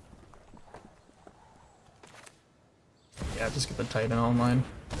 Yeah, just get the Titan online.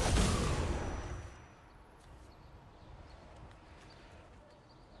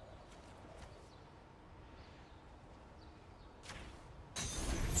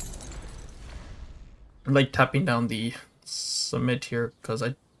 I like tapping down the submit here because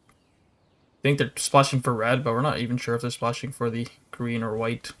I think they're splashing for red, but we're not even sure if they're splashing for the green or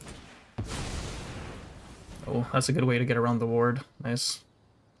white. Oh, that's a good way to get around the ward. Nice.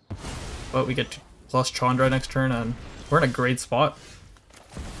 But we get to plus Chandra next turn, and we're in a great spot.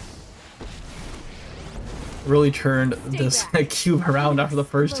 Really turned this cube around after the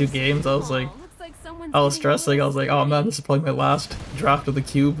first 2 games. I was stressing. I was like, oh man, this is probably my last draft of the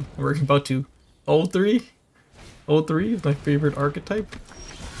cube. We're about to 0-3. 0-3 is my favorite archetype.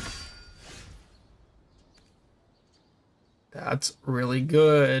 That's really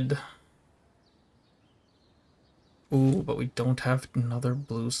good. Ooh, but we don't have another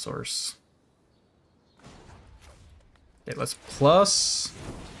blue source. Okay, let's plus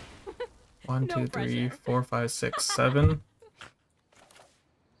 1, 2, 3, 4, 5, 6, 7.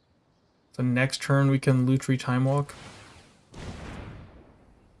 So next turn we can Lutri Time Walk.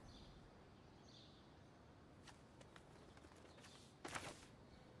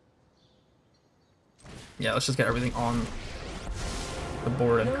 Yeah, let's just get everything on the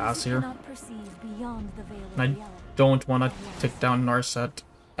board and pass here. And I don't want to take down Narset,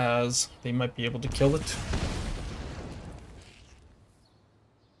 as they might be able to kill it.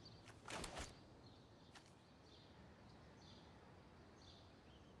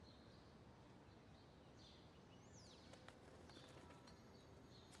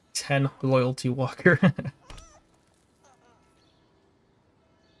 Loyalty Walker. What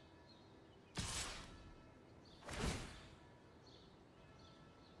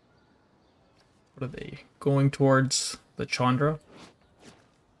are they going towards? The Chandra?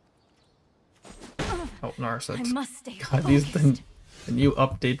 Oh, Narset. I must stay God, the new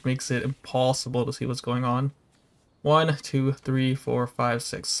update makes it impossible to see what's going on. 1, 2, 3, 4, 5,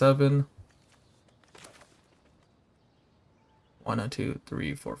 6, 7. 1, 2,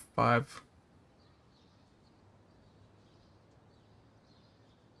 3, 4, 5.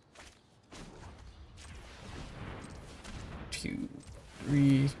 Two,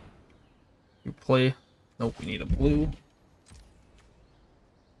 3. You play. Nope, we need a blue.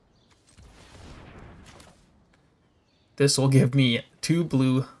 This will give me 2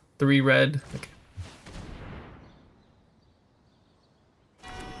 blue, 3 red. Okay.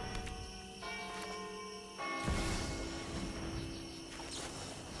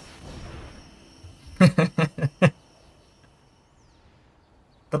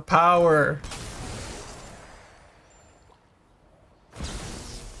 The power.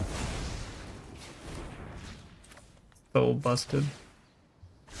 So busted.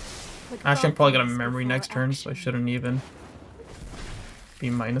 Actually, I'm probably gonna memory next turn, so I shouldn't even be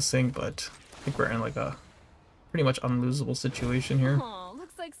minusing, but I think we're in like a pretty much unlosable situation here. Oh,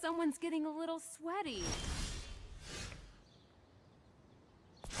 looks like someone's getting a little sweaty.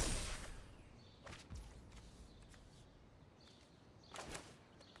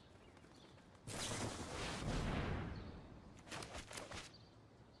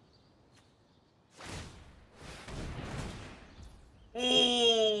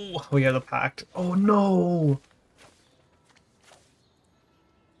 Oh, we have the pact. Oh no!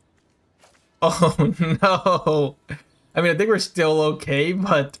 Oh no! I mean, I think we're still okay,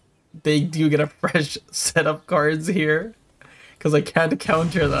 but they do get a fresh set of cards here, because I can't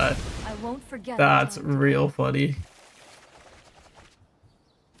counter that. I won't forget. That's real funny.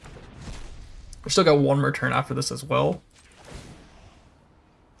 We still got one more turn after this as well.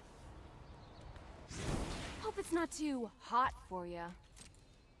 Hope it's not too hot for you.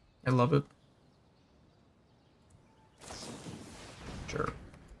 I love it. Sure.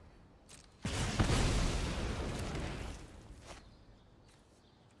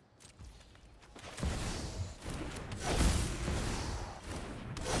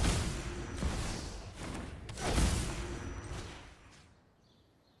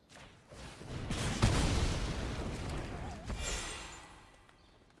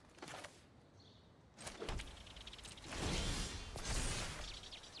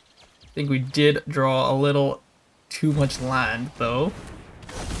 I think we did draw a little too much land, though.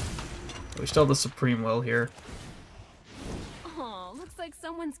 We still have the Supreme Will here. Oh, looks like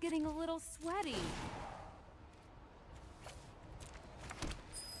someone's getting a little sweaty.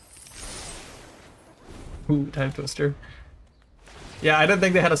 Ooh, Time Twister. Yeah, I don't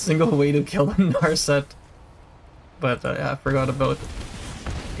think they had a single way to kill the Narset. But yeah, I forgot about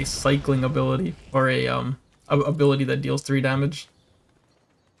a cycling ability, or a ability that deals 3 damage.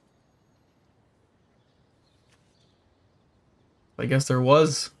 I guess there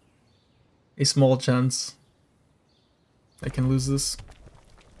was a small chance I can lose this.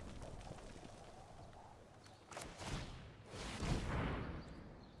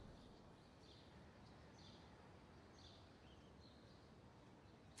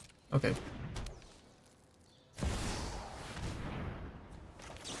 Okay.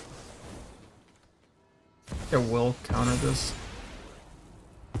 I will counter this.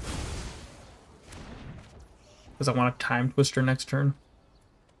 Because I want a Time Twister next turn.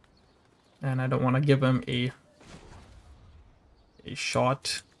 And I don't want to give him a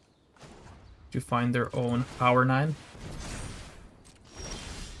shot to find their own Power 9.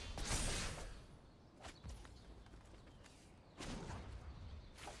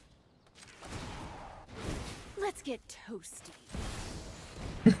 Let's get toasty.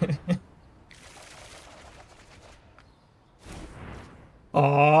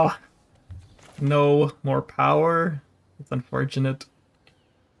 Aw. No more power. It's unfortunate.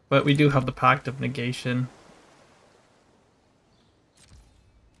 But we do have the Pact of Negation.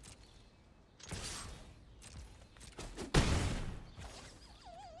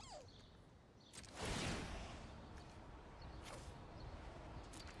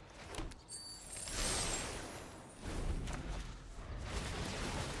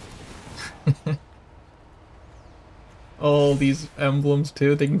 All these emblems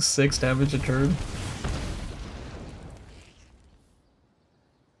too, taking 6 damage a turn.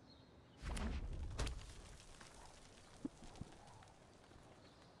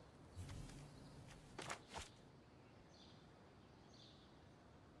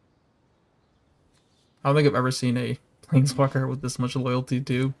 I don't think I've ever seen a Planeswalker with this much loyalty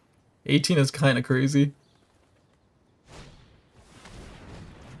too. 18 is kind of crazy.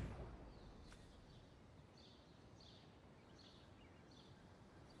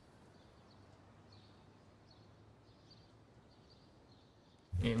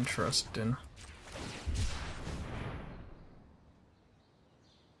 Interesting.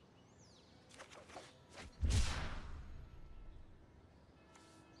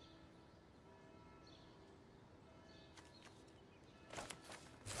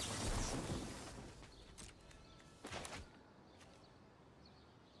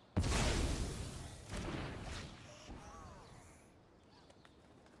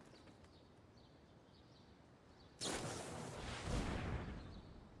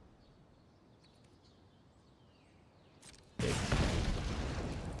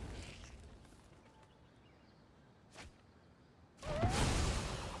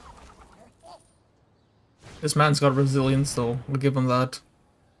 This man's got resilience, though. We'll give him that.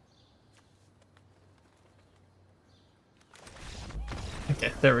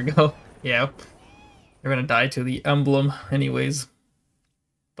 Okay, there we go. Yeah. They're gonna die to the emblem anyways.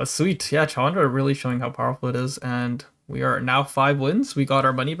 But sweet. Yeah, Chandra really showing how powerful it is. And we are now 5 wins. We got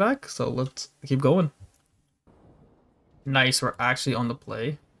our money back, so let's keep going. Nice, we're actually on the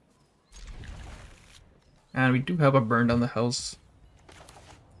play. And we do have a burn down the house.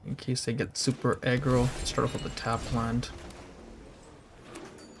 In case they get super aggro, start off with the tap land.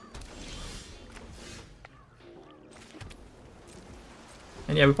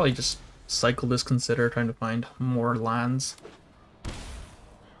 And yeah, we probably just cycle this, consider trying to find more lands.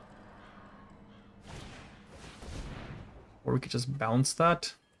 Or we could just bounce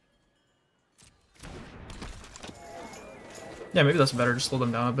that. Yeah, maybe that's better, just slow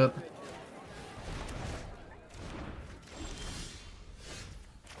them down a bit.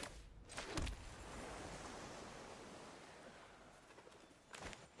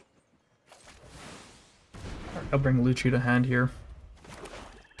 I'll bring Lutri to hand here.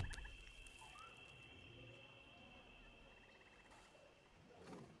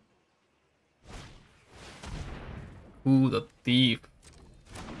 Ooh, the thief.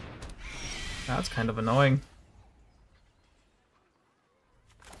 That's kind of annoying.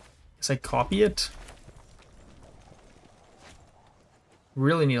 Guess I copy it.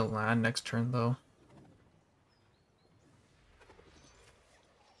 Really need a land next turn though.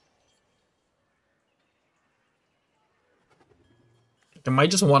 I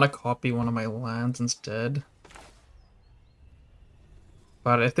might just want to copy one of my lands instead.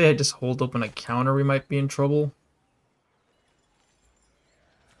 But if they had just hold open a counter, we might be in trouble.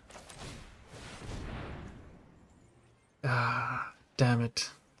 Ah, damn it.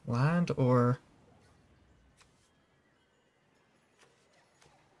 Land or...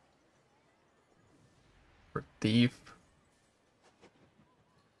 or thief.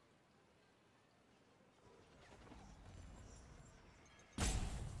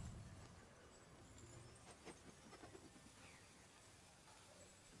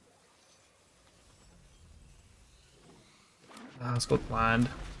 Let's go with land.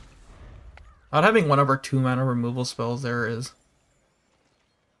 Not having one of our 2-mana removal spells there is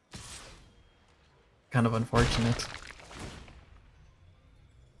kind of unfortunate.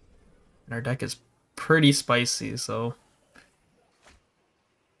 And our deck is pretty spicy, so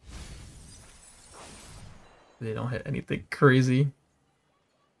they don't hit anything crazy.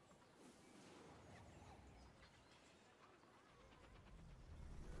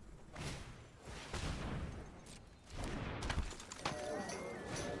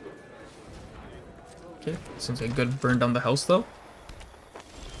 Okay, seems like a good burn down the house though.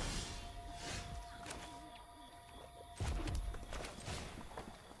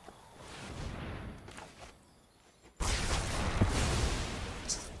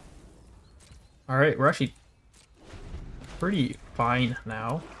 Alright, we're actually pretty fine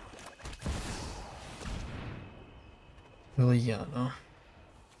now. Really, yeah, no.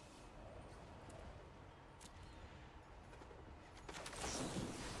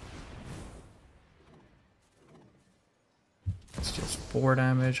 It's just 4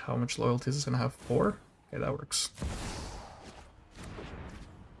 damage. How much loyalty is this gonna have? 4? Okay, that works.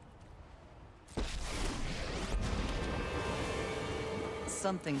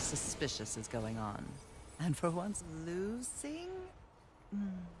 Something suspicious is going on. And for once, losing?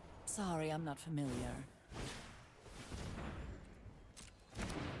 Sorry, I'm not familiar.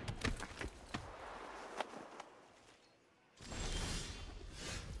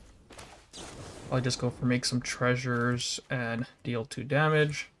 I'll just go for make some treasures and deal 2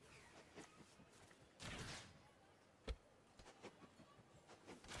 damage.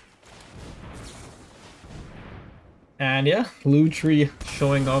 And yeah, Lutri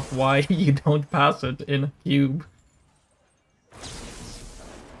showing off why you don't pass it in cube.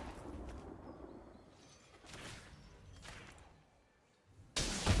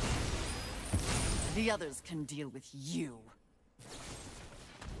 The others can deal with you.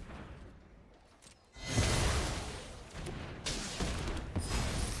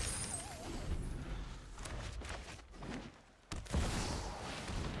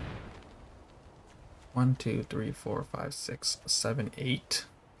 One, two, three, 4, 5, 6, 7, 8.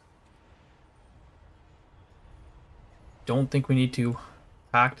 Don't think we need to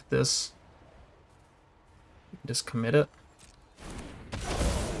act this. Just commit it.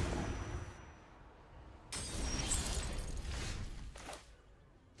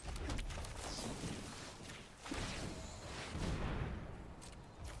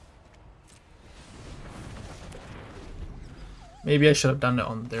 Maybe I should have done it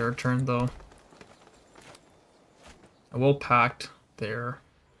on their turn though. I will pact their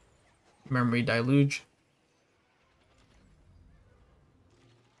memory deluge.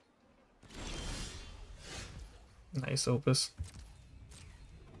 Nice Opus.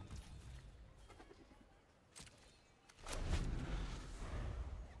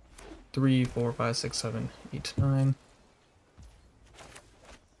 Three, 4, 5, 6, 7, 8, 9.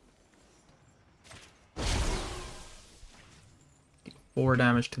 Deal 4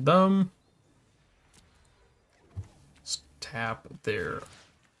 damage to them. Tap their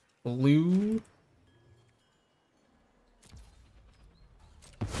blue.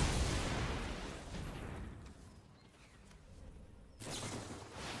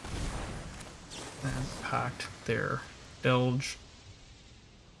 And pact their Delge.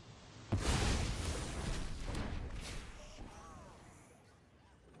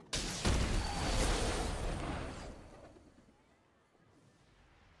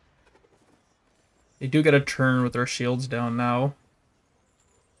 They do get a turn with their shields down now.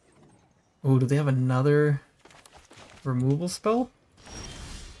 Oh, do they have another removal spell?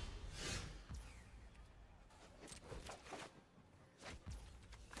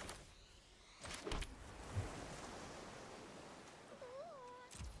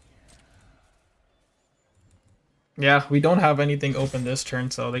 Yeah, we don't have anything open this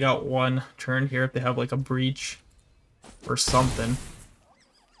turn, so they got 1 turn here. If they have like a breach or something,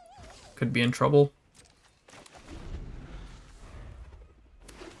 could be in trouble.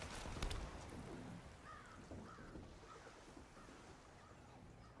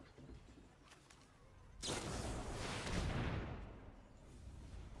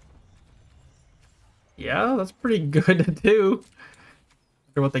 Yeah, that's pretty good to do.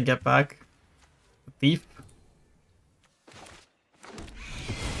 After what they get back. The thief.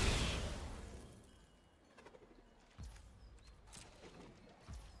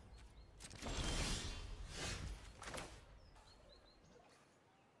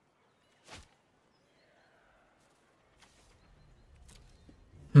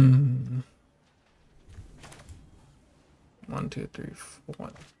 One, two, three,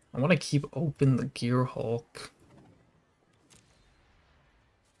 4. I want to keep open the Gear Hulk.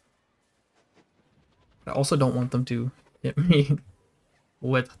 I also don't want them to hit me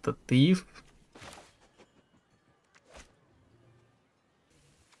with the thief. I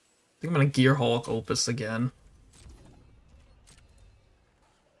think I'm gonna Gear Hulk Opus again.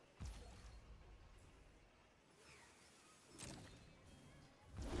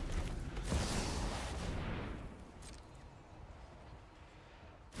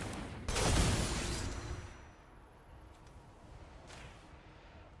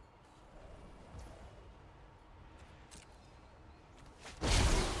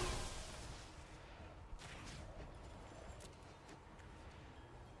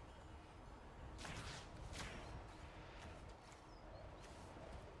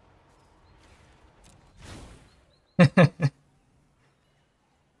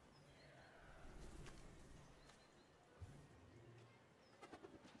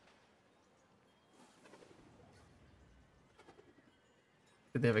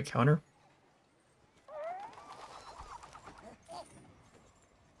 Did they have a counter?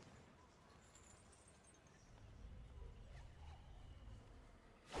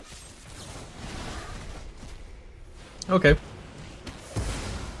 Okay.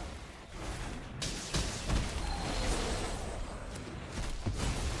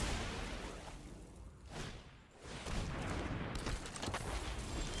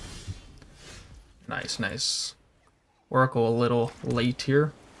 Nice, nice. Oracle a little late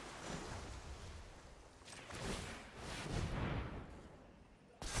here.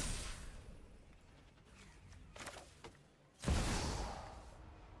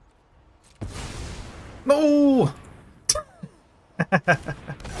 No!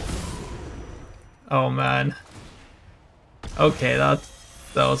 Oh man. Okay, that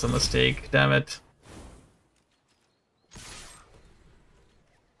was a mistake. Damn it.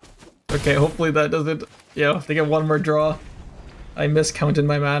 Okay, hopefully that doesn't... Yeah, if they get one more draw. I miscounted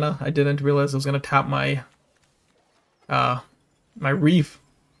my mana. I didn't realize I was gonna tap my my Reef.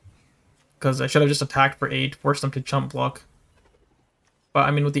 Because I should have just attacked for 8, forced them to chump block. But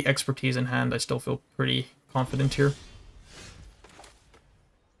I mean, with the expertise in hand, I still feel pretty confident here.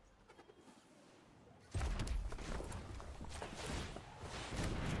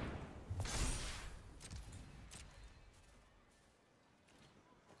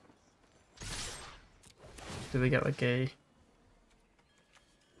 Do they get like a...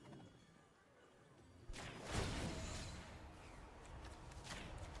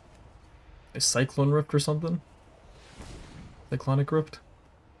 Cyclone Rift or something? Cyclonic Rift?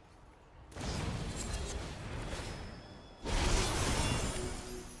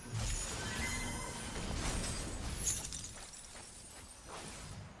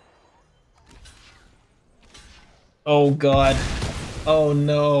 Oh god. Oh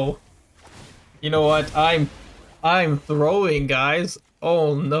no. You know what? I'm throwing, guys.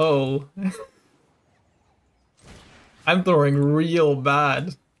 Oh no. I'm throwing real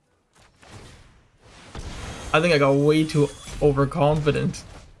bad. I think I got way too overconfident.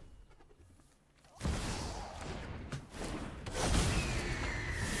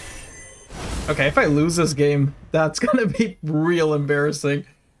 Okay, if I lose this game, that's gonna be real embarrassing.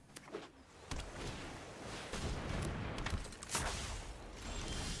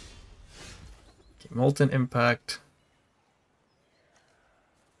 Okay, Molten Impact.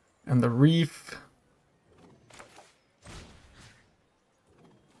 And the Reef.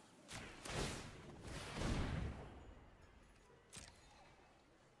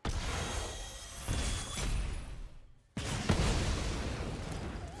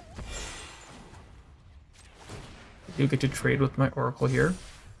 You get to trade with my Oracle here.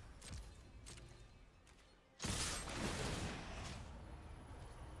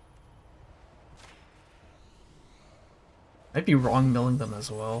 Might be wrong milling them as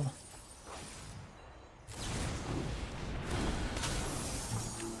well.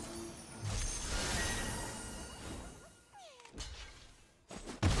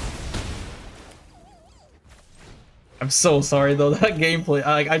 I'm so sorry though, that gameplay,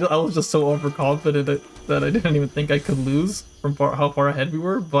 I was just so overconfident that I didn't even think I could lose from how far ahead we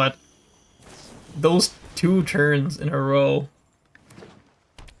were, but those 2 turns in a row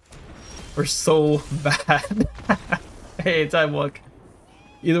were so bad. Hey, time luck.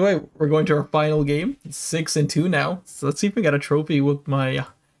 Either way, we're going to our final game. It's 6-2 now, so let's see if we got a trophy with my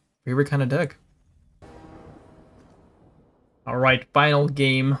favorite kind of deck. Alright, final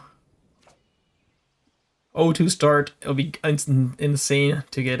game. 0-2 start. It'll be insane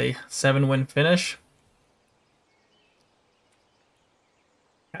to get a 7-win finish.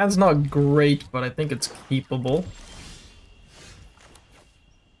 Hand's not great, but I think it's keepable.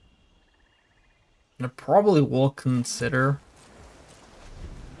 And I probably will consider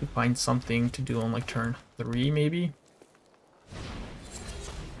to find something to do on like turn 3 maybe.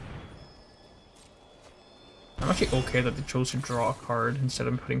 I'm actually okay that they chose to draw a card instead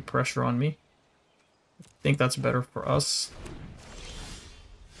of putting pressure on me. I think that's better for us.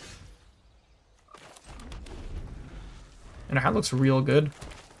 And our hand looks real good.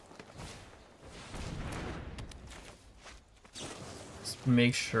 Just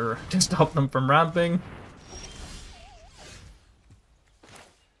make sure to stop them from ramping.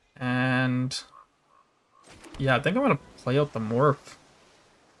 And yeah, I think I'm gonna play out the Morph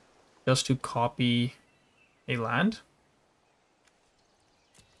just to copy a land.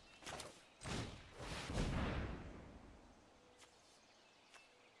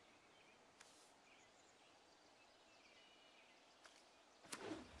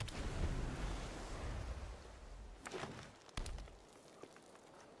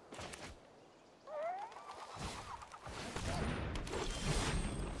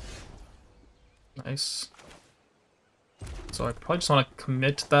 Nice. So I probably just want to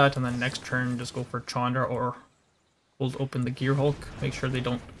commit that and then next turn just go for Chandra or hold open the Gear Hulk. Make sure they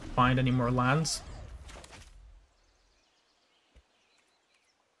don't find any more lands.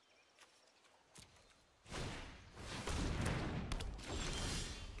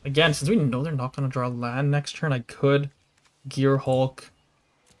 Again, since we know they're not going to draw land next turn, I could Gear Hulk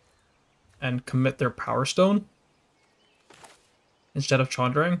and commit their Power Stone instead of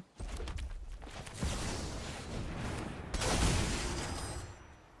Chandraing.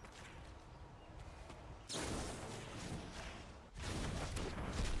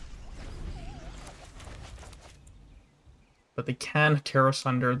 But they can tear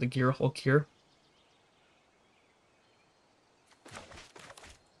asunder the Gear Hulk here.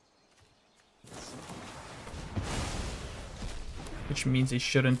 Which means they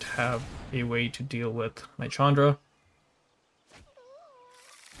shouldn't have a way to deal with my Chandra.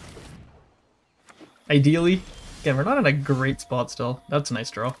 Ideally, again, we're not in a great spot still. That's a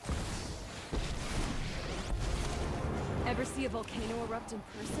nice draw. Ever see a volcano erupt in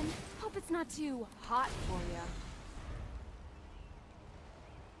person? Hope it's not too hot for ya.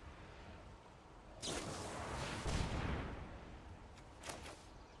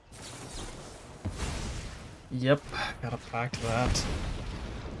 Yep, gotta back to that.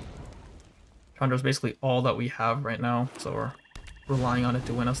 Chandra's basically all that we have right now, so we're relying on it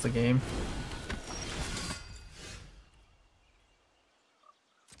to win us the game.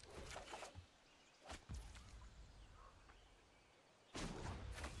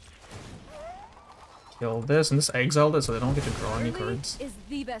 Kill this, and this exiled it so they don't get to draw any cards. Is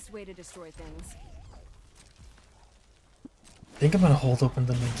the best way to destroy things. I think I'm gonna hold open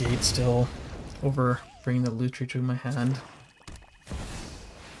the negate still over bringing the Lutri to my hand.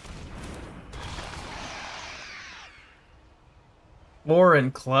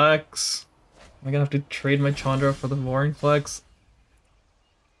 Vorinclex. Am I gonna have to trade my Chandra for the Vorinclex?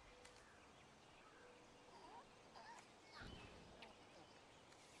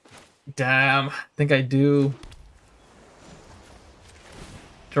 Damn, I think I do.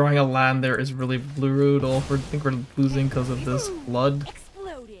 Drawing a land there is really brutal. I think we're losing because of this blood.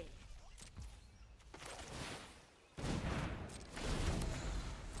 Exploded.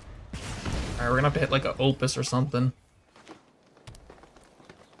 Alright, we're gonna have to hit like an Opus or something.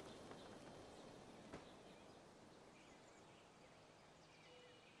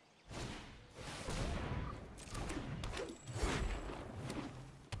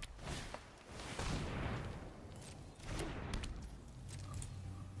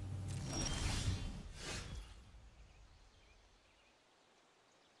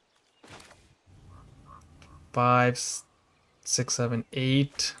 Five, 6, 7,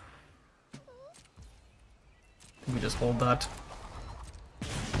 8. We just hold that. I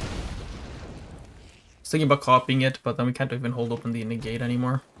was thinking about copying it, but then we can't even hold open the negate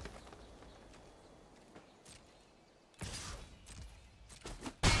anymore.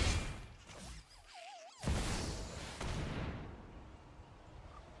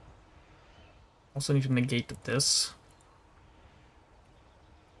 Also need to negate this.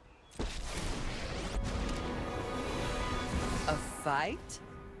 A fight?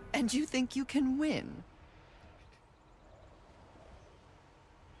 And you think you can win?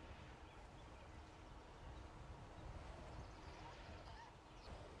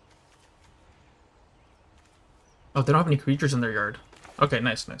 Oh, they don't have any creatures in their yard. Okay,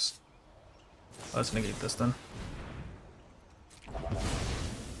 nice, nice. Let's negate this then.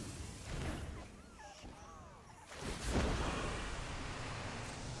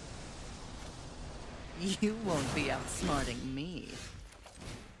 You won't be outsmarting me.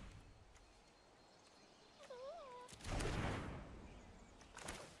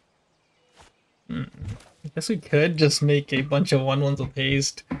 I guess we could just make a bunch of 1/1s with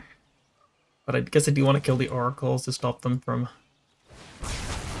haste. But I guess I do want to kill the oracles to stop them from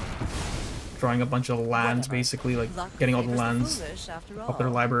drawing a bunch of lands, basically, like getting all the lands off their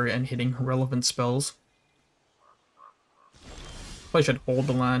library and hitting relevant spells. Probably should hold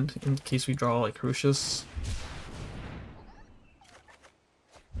the land in case we draw like Crucius.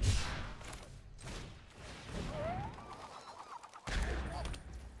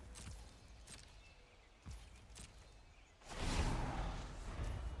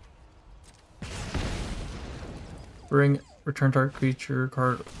 Return target creature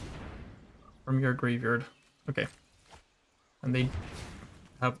card from your graveyard. Okay. And they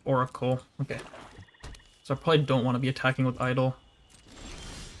have Oracle. Okay. So I probably don't want to be attacking with Idol.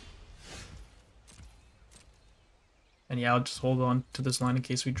 And yeah, I'll just hold on to this line in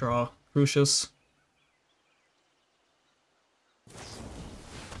case we draw Crucius.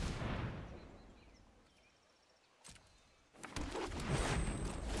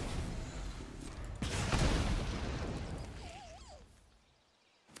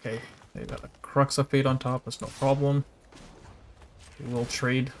 Okay, they got a Crux of Fate on top, that's no problem. We will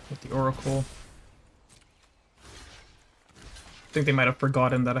trade with the Oracle. I think they might have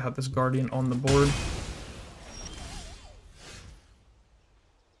forgotten that I have this Guardian on the board.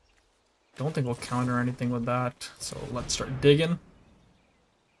 don't think we'll counter anything with that. So let's start digging.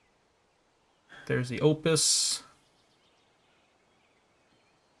 There's the Opus.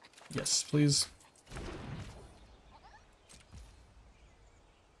 Yes, please.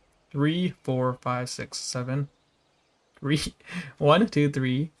 3, 4, 5, 6, 7. 3, 1, 2,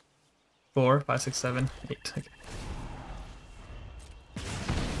 3, 4, 5, 6, 7, 8. Okay.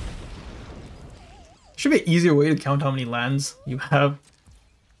 Should be an easier way to count how many lands you have.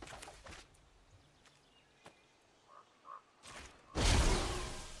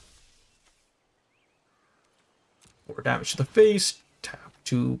 4 damage to the face. Tap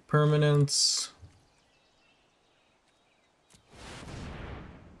 2 permanents.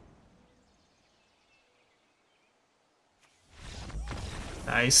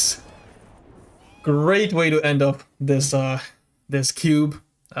 Nice. Great way to end up this this cube.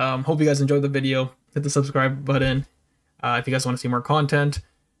 Hope you guys enjoyed the video. Hit the subscribe button if you guys want to see more content.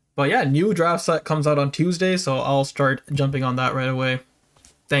 But yeah, new draft set comes out on Tuesday, so I'll start jumping on that right away.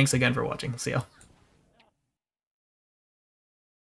 Thanks again for watching. See ya.